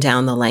tone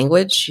down the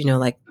language,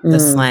 like the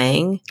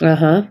slang.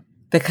 Uh-huh.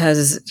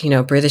 Because,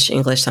 British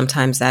English,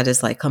 sometimes that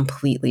is like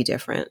completely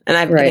different. And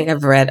I Right. think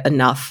I've read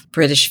enough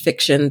British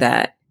fiction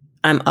that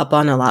I'm up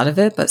on a lot of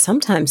it, but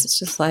sometimes it's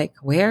just like,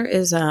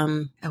 where's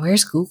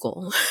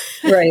Google?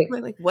 Right.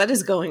 Like, what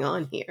is going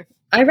on here?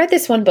 I read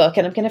this one book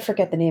and I'm going to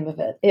forget the name of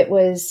it.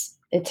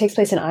 It takes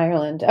place in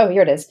Ireland. Oh,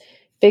 here it is.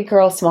 Big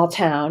Girl, Small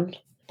Town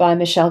by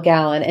Michelle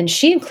Gallen. And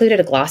she included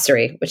a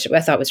glossary, which I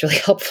thought was really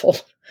helpful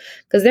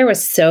because there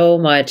was so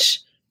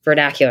much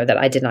vernacular that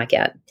I did not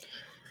get.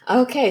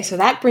 Okay, so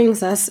that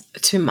brings us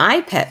to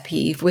my pet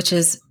peeve, which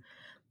is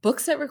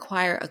books that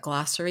require a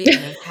glossary and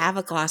they have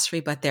a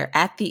glossary, but they're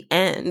at the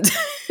end.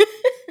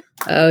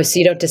 Oh, so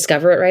you don't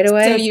discover it right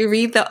away? So you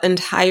read the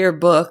entire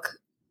book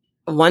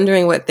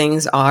wondering what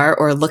things are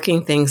or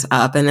looking things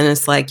up, and then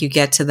it's like you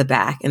get to the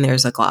back and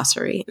there's a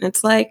glossary. And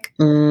it's like,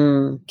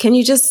 can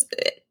you just,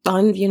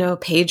 on,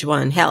 page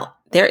 1, hell,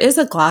 there is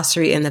a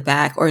glossary in the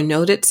back or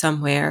note it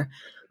somewhere.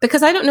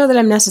 Because I don't know that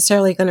I'm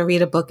necessarily going to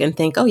read a book and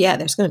think, oh, yeah,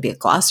 there's going to be a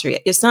glossary.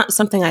 It's not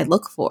something I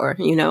look for,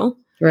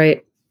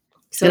 Right.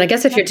 So, and I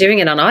guess if you're doing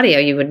it on audio,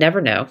 you would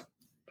never know.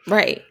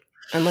 Right.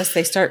 Unless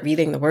they start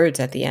reading the words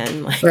at the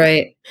end.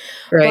 Right.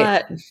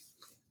 But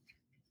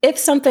if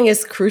something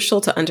is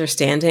crucial to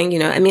understanding,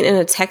 in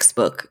a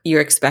textbook,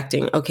 you're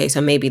expecting, okay, so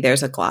maybe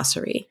there's a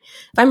glossary.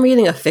 If I'm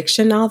reading a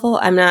fiction novel,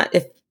 I'm not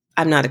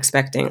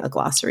expecting a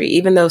glossary,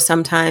 even though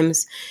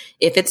sometimes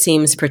if it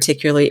seems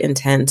particularly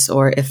intense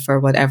or if for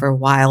whatever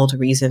wild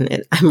reason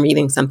I'm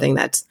reading something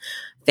that's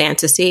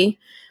fantasy,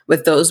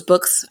 with those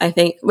books, I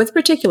think, with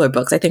particular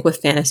books, I think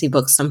with fantasy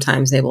books,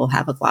 sometimes they will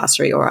have a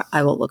glossary or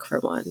I will look for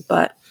one.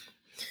 But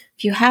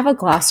if you have a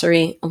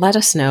glossary, let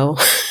us know.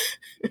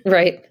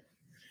 Right.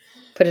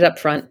 Put it up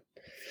front.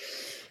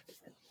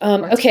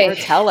 Okay. Or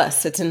tell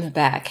us it's in the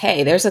back.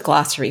 Hey, there's a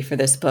glossary for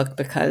this book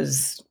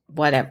because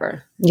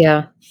whatever.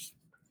 Yeah.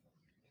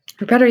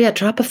 Or better yet,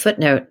 drop a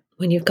footnote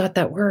when you've got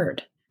that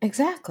word.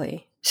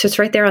 Exactly. So it's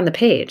right there on the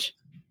page.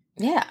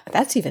 Yeah,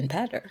 that's even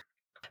better.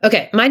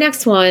 Okay, my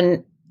next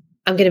one,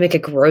 I'm going to make a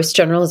gross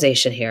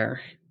generalization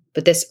here,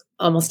 but this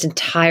almost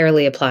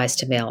entirely applies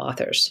to male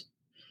authors.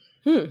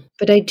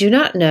 But I do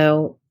not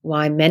know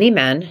why many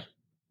men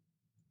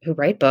who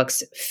write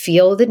books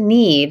feel the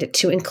need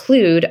to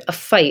include a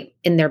fight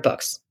in their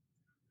books.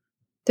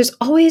 There's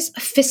always a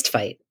fist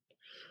fight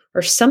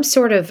or some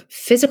sort of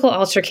physical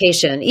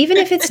altercation, even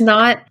if it's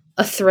not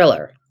a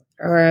thriller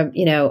or,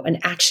 an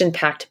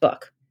action-packed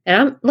book.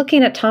 And I'm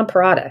looking at Tom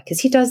Perrotta because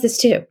he does this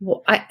too.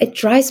 Well, it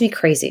drives me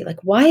crazy. Like,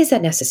 why is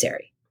that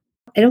necessary?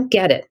 I don't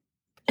get it.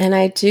 And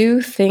I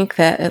do think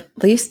that at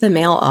least the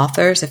male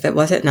authors, if it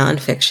wasn't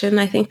nonfiction,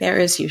 I think there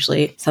is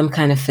usually some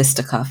kind of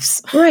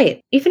fisticuffs.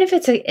 Right. Even if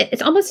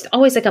it's almost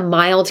always like a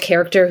mild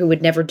character who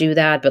would never do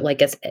that, but like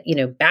gets,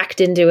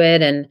 backed into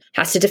it and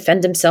has to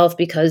defend himself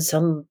because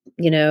some,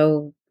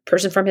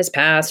 person from his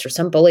past or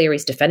some bully, or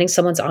he's defending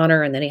someone's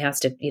honor and then he has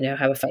to,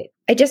 have a fight.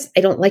 I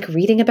don't like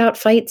reading about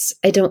fights.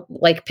 I don't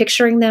like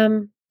picturing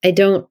them. They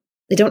don't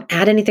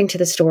add anything to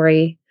the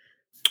story.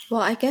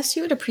 Well, I guess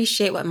you would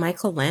appreciate what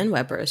Michael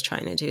Landweber is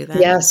trying to do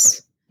then.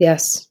 Yes.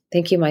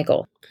 Thank you,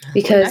 Michael.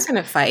 Because I'm not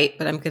going to fight,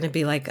 but I'm going to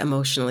be like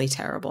emotionally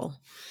terrible.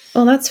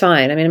 Well, that's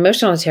fine. I mean,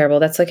 emotionally terrible,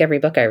 that's like every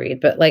book I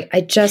read. But like,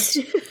 I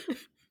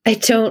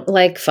don't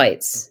like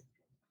fights.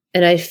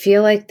 And I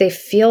feel like they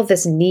feel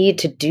this need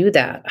to do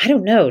that. I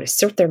don't know, to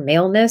assert their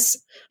maleness.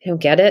 I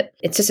don't get it.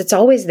 It's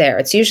always there.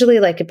 It's usually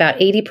like about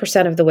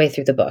 80% of the way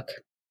through the book.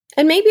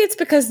 And maybe it's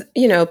because,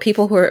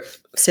 people who are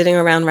sitting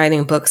around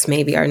writing books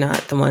maybe are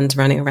not the ones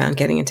running around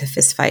getting into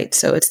fist fights.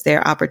 So it's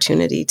their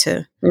opportunity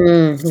to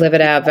live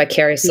it out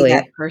vicariously. Be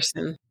that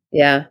person.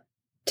 Yeah.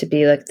 To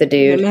be like the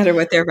dude. No matter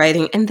what they're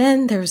writing. And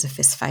then there was a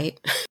fist fight.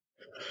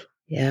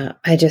 Yeah.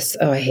 I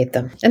hate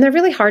them. And they're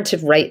really hard to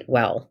write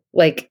well.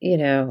 Like,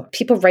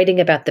 people writing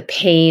about the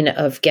pain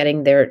of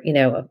getting their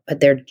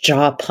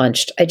jaw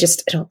punched. I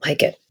don't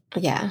like it.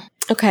 Yeah.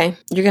 Okay.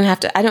 You're going to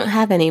have to, I don't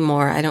have any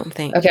more, I don't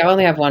think. Okay. I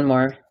only have one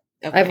more.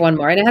 Okay. I have one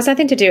more, and it has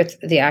nothing to do with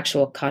the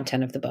actual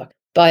content of the book.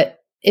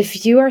 But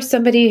if you are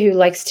somebody who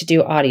likes to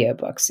do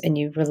audiobooks and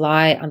you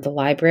rely on the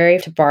library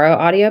to borrow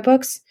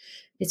audiobooks,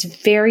 it's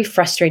very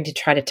frustrating to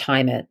try to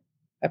time it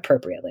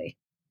appropriately.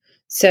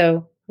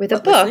 So with a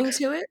book,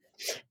 listening to it?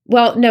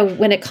 Well, no,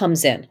 when it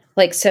comes in.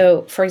 Like,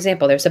 so for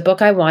example, there's a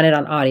book I wanted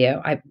on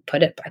audio. I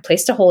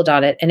placed a hold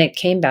on it and it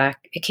came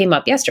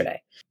up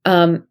yesterday.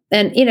 And,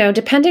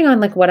 depending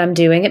on like what I'm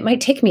doing, it might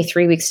take me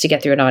 3 weeks to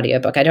get through an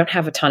audiobook. I don't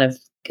have a ton of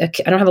I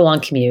don't have a long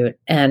commute,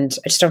 and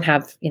I just don't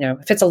have,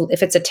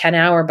 if it's a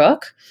 10-hour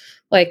book,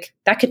 like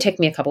that could take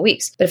me a couple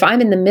weeks. But if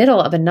I'm in the middle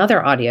of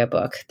another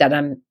audiobook that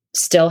I'm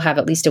still have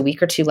at least a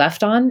week or two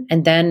left on,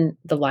 and then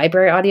the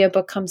library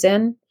audiobook comes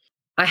in,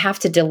 I have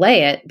to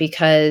delay it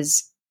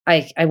because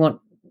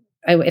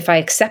if I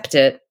accept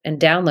it and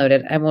download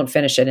it, I won't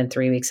finish it in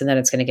 3 weeks, and then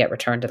it's going to get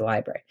returned to the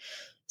library.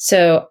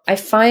 So I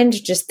find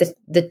just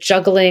the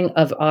juggling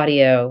of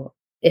audio,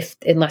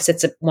 unless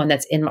it's one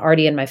that's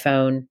already in my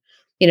phone,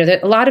 there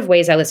are a lot of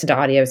ways I listen to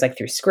audio is like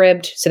through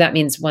Scribd. So that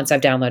means once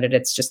I've downloaded,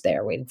 it's just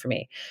there waiting for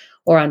me,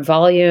 or on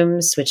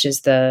Volumes, which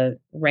is the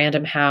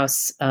Random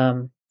House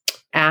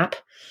app,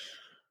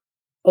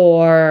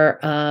 or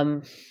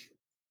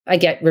I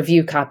get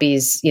review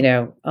copies,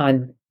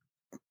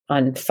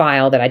 on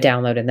file that I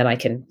download, and then I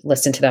can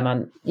listen to them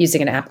on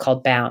using an app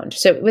called Bound.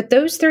 So with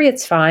those three,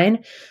 it's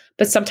fine.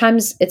 But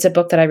sometimes it's a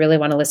book that I really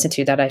want to listen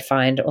to that I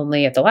find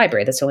only at the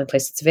library. That's the only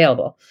place it's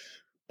available.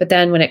 But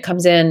then when it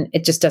comes in,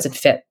 it just doesn't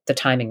fit the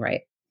timing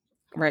right.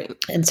 Right.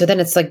 And so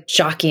then it's like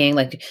jockeying,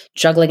 like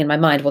juggling in my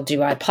mind. Well,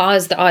 do I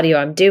pause the audio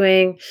I'm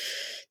doing?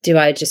 Do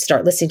I just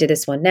start listening to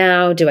this one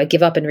now? Do I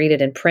give up and read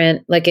it in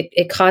print? Like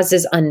it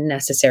causes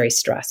unnecessary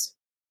stress.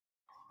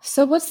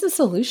 So what's the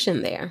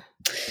solution there?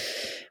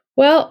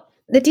 Well,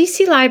 the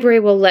DC library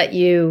will let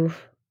you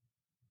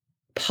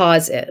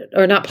pause it,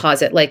 or not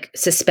pause it, like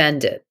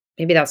suspend it.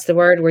 Maybe that's the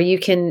word, where you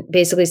can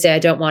basically say, I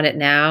don't want it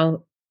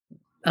now.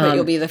 But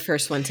you'll be the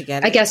first one to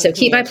get it. I guess so.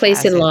 Keep my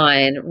place in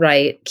line,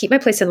 right? Keep my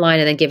place in line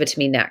and then give it to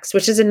me next,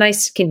 which is a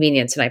nice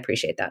convenience, and I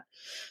appreciate that.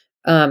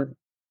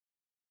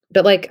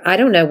 But like, I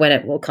don't know when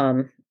it will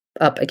come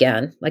up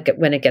again, like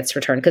when it gets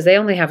returned, because they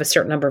only have a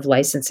certain number of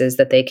licenses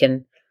that they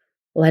can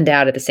lend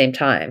out at the same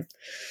time.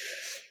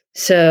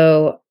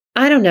 So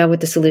I don't know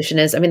what the solution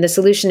is. I mean, the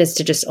solution is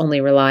to just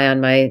only rely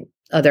on my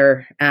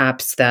other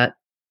apps that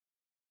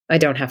I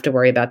don't have to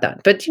worry about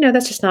that. But,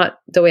 that's just not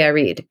the way I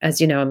read.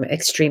 As you know, I'm an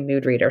extreme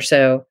mood reader.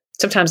 So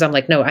sometimes I'm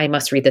like, no, I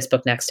must read this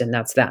book next. And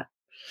that's that.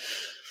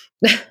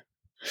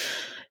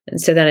 And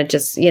so then it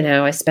just,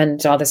 I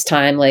spend all this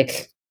time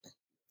like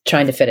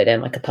trying to fit it in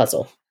like a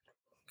puzzle.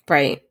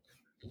 Right.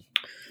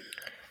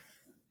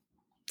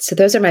 So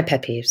those are my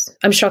pet peeves.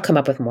 I'm sure I'll come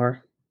up with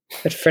more.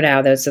 But for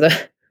now, those are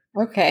the...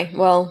 Okay.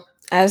 Well,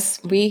 as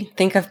we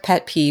think of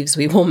pet peeves,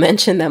 we will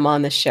mention them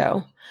on the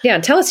show. Yeah,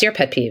 and tell us your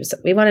pet peeves.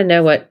 We want to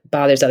know what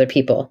bothers other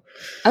people.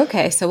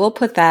 Okay, so we'll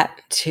put that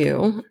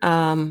too.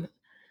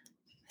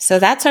 So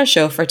that's our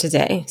show for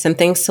today. Some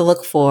things to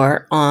look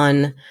for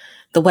on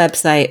the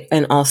website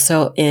and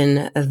also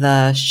in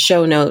the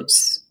show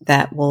notes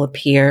that will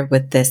appear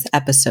with this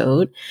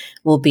episode.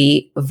 We'll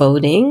be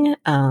voting.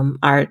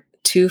 Our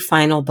two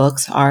final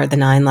books are The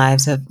 9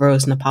 Lives of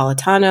Rose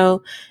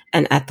Napolitano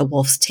and At the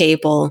Wolf's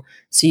Table.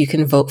 So you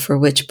can vote for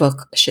which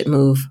book should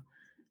move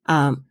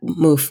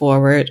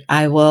forward.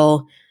 I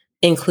will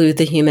include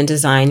the human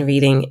design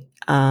reading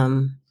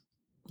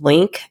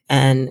link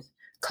and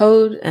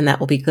code, and that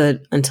will be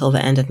good until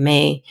the end of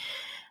May.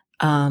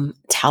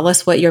 Tell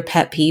us what your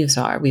pet peeves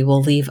are. We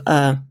will leave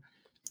I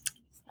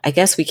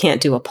guess we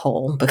can't do a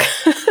poll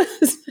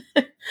because,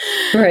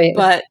 right.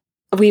 But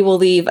we will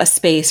leave a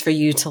space for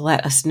you to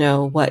let us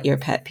know what your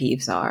pet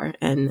peeves are,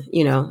 and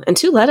and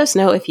to let us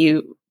know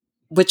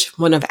which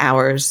one of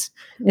ours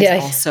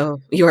is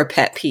also your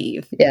pet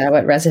peeve. Yeah,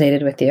 what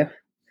resonated with you.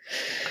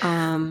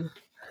 All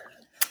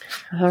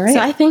right. So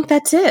I think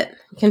that's it.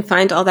 You can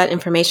find all that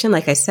information,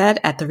 like I said,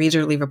 at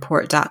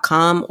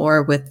thereaderlyreport.com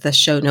or with the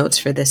show notes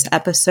for this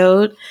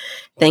episode.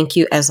 Thank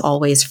you, as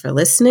always, for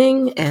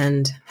listening,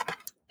 and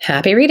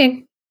happy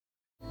reading.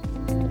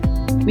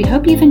 We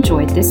hope you've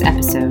enjoyed this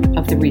episode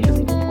of The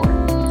Readerly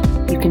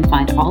Report. You can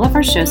find all of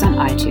our shows on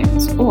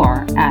iTunes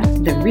or at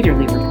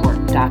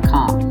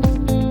thereaderlyreport.com.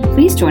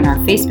 Please join our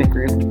Facebook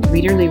group,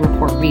 Readerly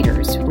Report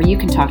Readers, where you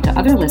can talk to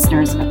other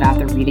listeners about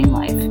their reading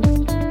life.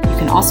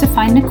 You can also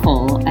find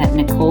Nicole at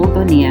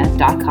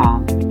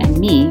NicoleBonilla.com and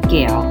me,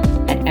 Gail,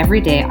 at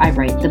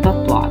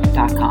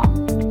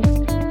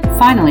EverydayIWriteTheBookBlog.com.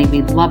 Finally,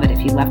 we'd love it if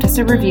you left us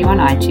a review on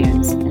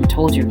iTunes and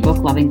told your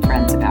book-loving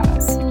friends about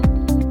us.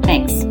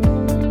 Thanks.